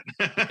sucked,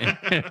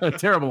 Ken.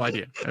 Terrible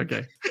idea.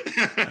 Okay.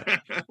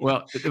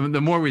 Well,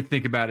 the more we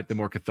think about it, the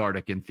more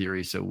cathartic in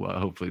theory. So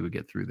hopefully we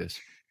get through this.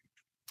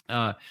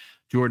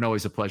 Jordan,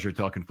 always a pleasure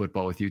talking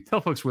football with you.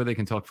 Tell folks where they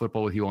can talk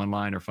football with you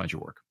online or find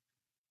your work.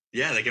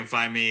 Yeah, they can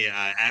find me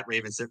at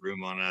Ravens Sit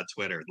Room on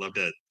Twitter. Love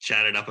to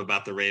chat it up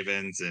about the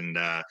Ravens, and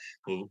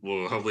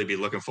we'll hopefully be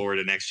looking forward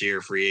to next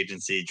year, free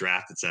agency,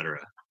 draft, etc.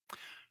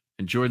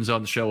 And Jordan's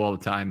on the show all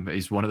the time.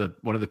 He's one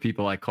of the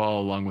people I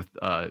call, along with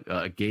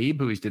Gabe,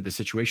 who he's did the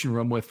Situation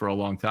Room with for a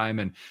long time.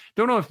 And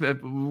don't know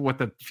what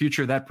the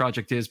future of that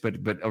project is, but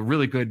a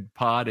really good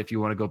pod. If you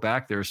want to go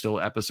back, there are still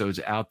episodes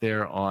out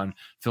there on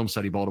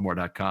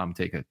filmstudybaltimore.com.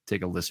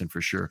 Take a listen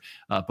for sure.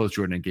 Both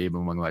Jordan and Gabe are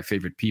among my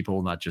favorite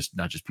people, not just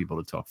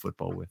people to talk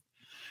football with.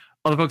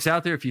 Other folks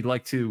out there, if you'd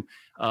like to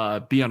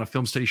be on a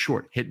Film Study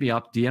short, hit me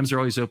up. DMs are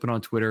always open on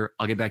Twitter.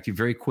 I'll get back to you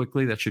very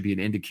quickly. That should be an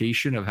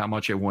indication of how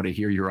much I want to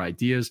hear your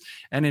ideas.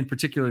 And in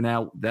particular,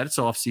 now that it's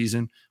off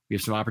season, we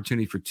have some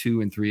opportunity for 2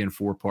 and 3 and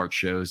 4 part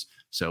shows.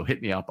 So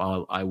hit me up.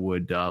 I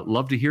would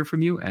love to hear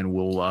from you, and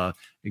we'll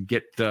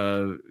get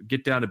down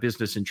to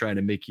business and trying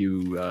to make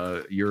you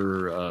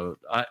your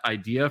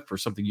idea for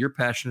something you're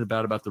passionate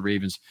about the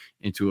Ravens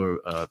into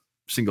a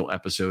single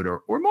episode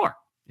or more,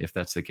 if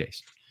that's the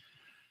case.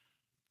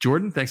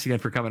 Jordan, thanks again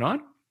for coming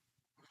on.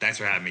 Thanks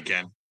for having me,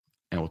 Ken.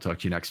 And we'll talk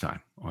to you next time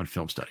on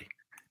Film Study.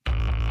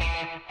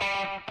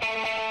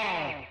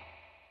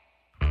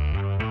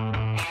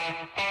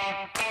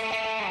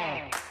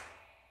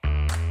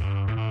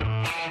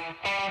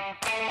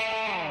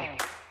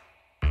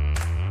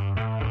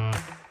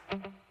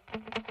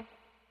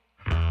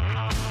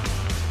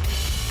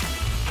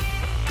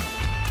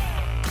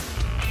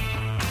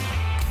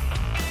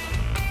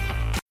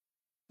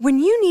 When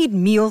you need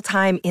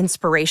mealtime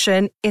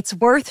inspiration, it's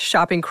worth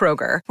shopping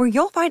Kroger, where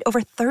you'll find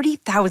over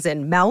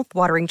 30,000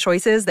 mouth-watering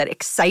choices that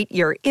excite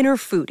your inner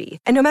foodie.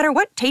 And no matter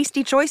what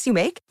tasty choice you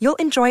make, you'll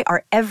enjoy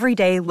our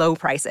everyday low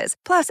prices,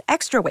 plus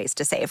extra ways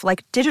to save,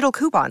 like digital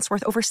coupons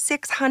worth over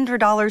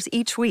 $600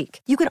 each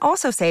week. You can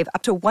also save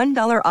up to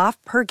 $1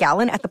 off per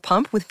gallon at the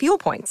pump with fuel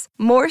points.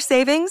 More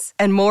savings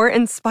and more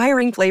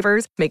inspiring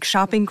flavors make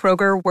shopping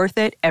Kroger worth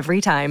it every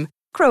time.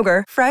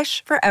 Kroger,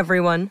 fresh for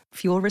everyone.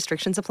 Fuel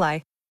restrictions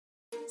apply.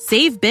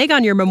 Save big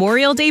on your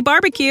Memorial Day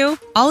barbecue,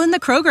 all in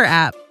the Kroger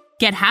app.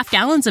 Get half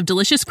gallons of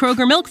delicious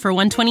Kroger milk for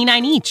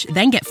 $1.29 each.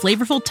 Then get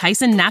flavorful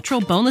Tyson natural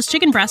boneless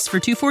chicken breasts for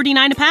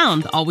 $2.49 a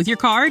pound, all with your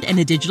card and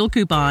a digital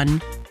coupon.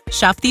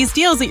 Shop these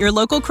deals at your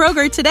local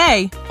Kroger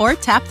today, or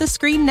tap the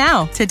screen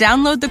now to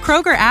download the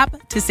Kroger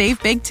app to save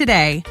big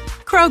today.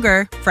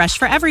 Kroger, fresh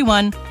for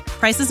everyone.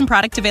 Prices and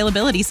product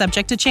availability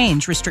subject to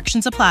change.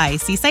 Restrictions apply.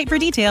 See site for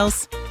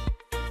details.